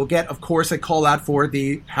then, but we will get, of course, a call out for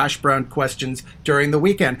the hash brown questions during the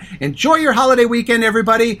weekend. Enjoy your holiday weekend,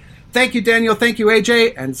 everybody. Thank you, Daniel. Thank you,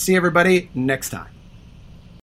 AJ. And see everybody next time.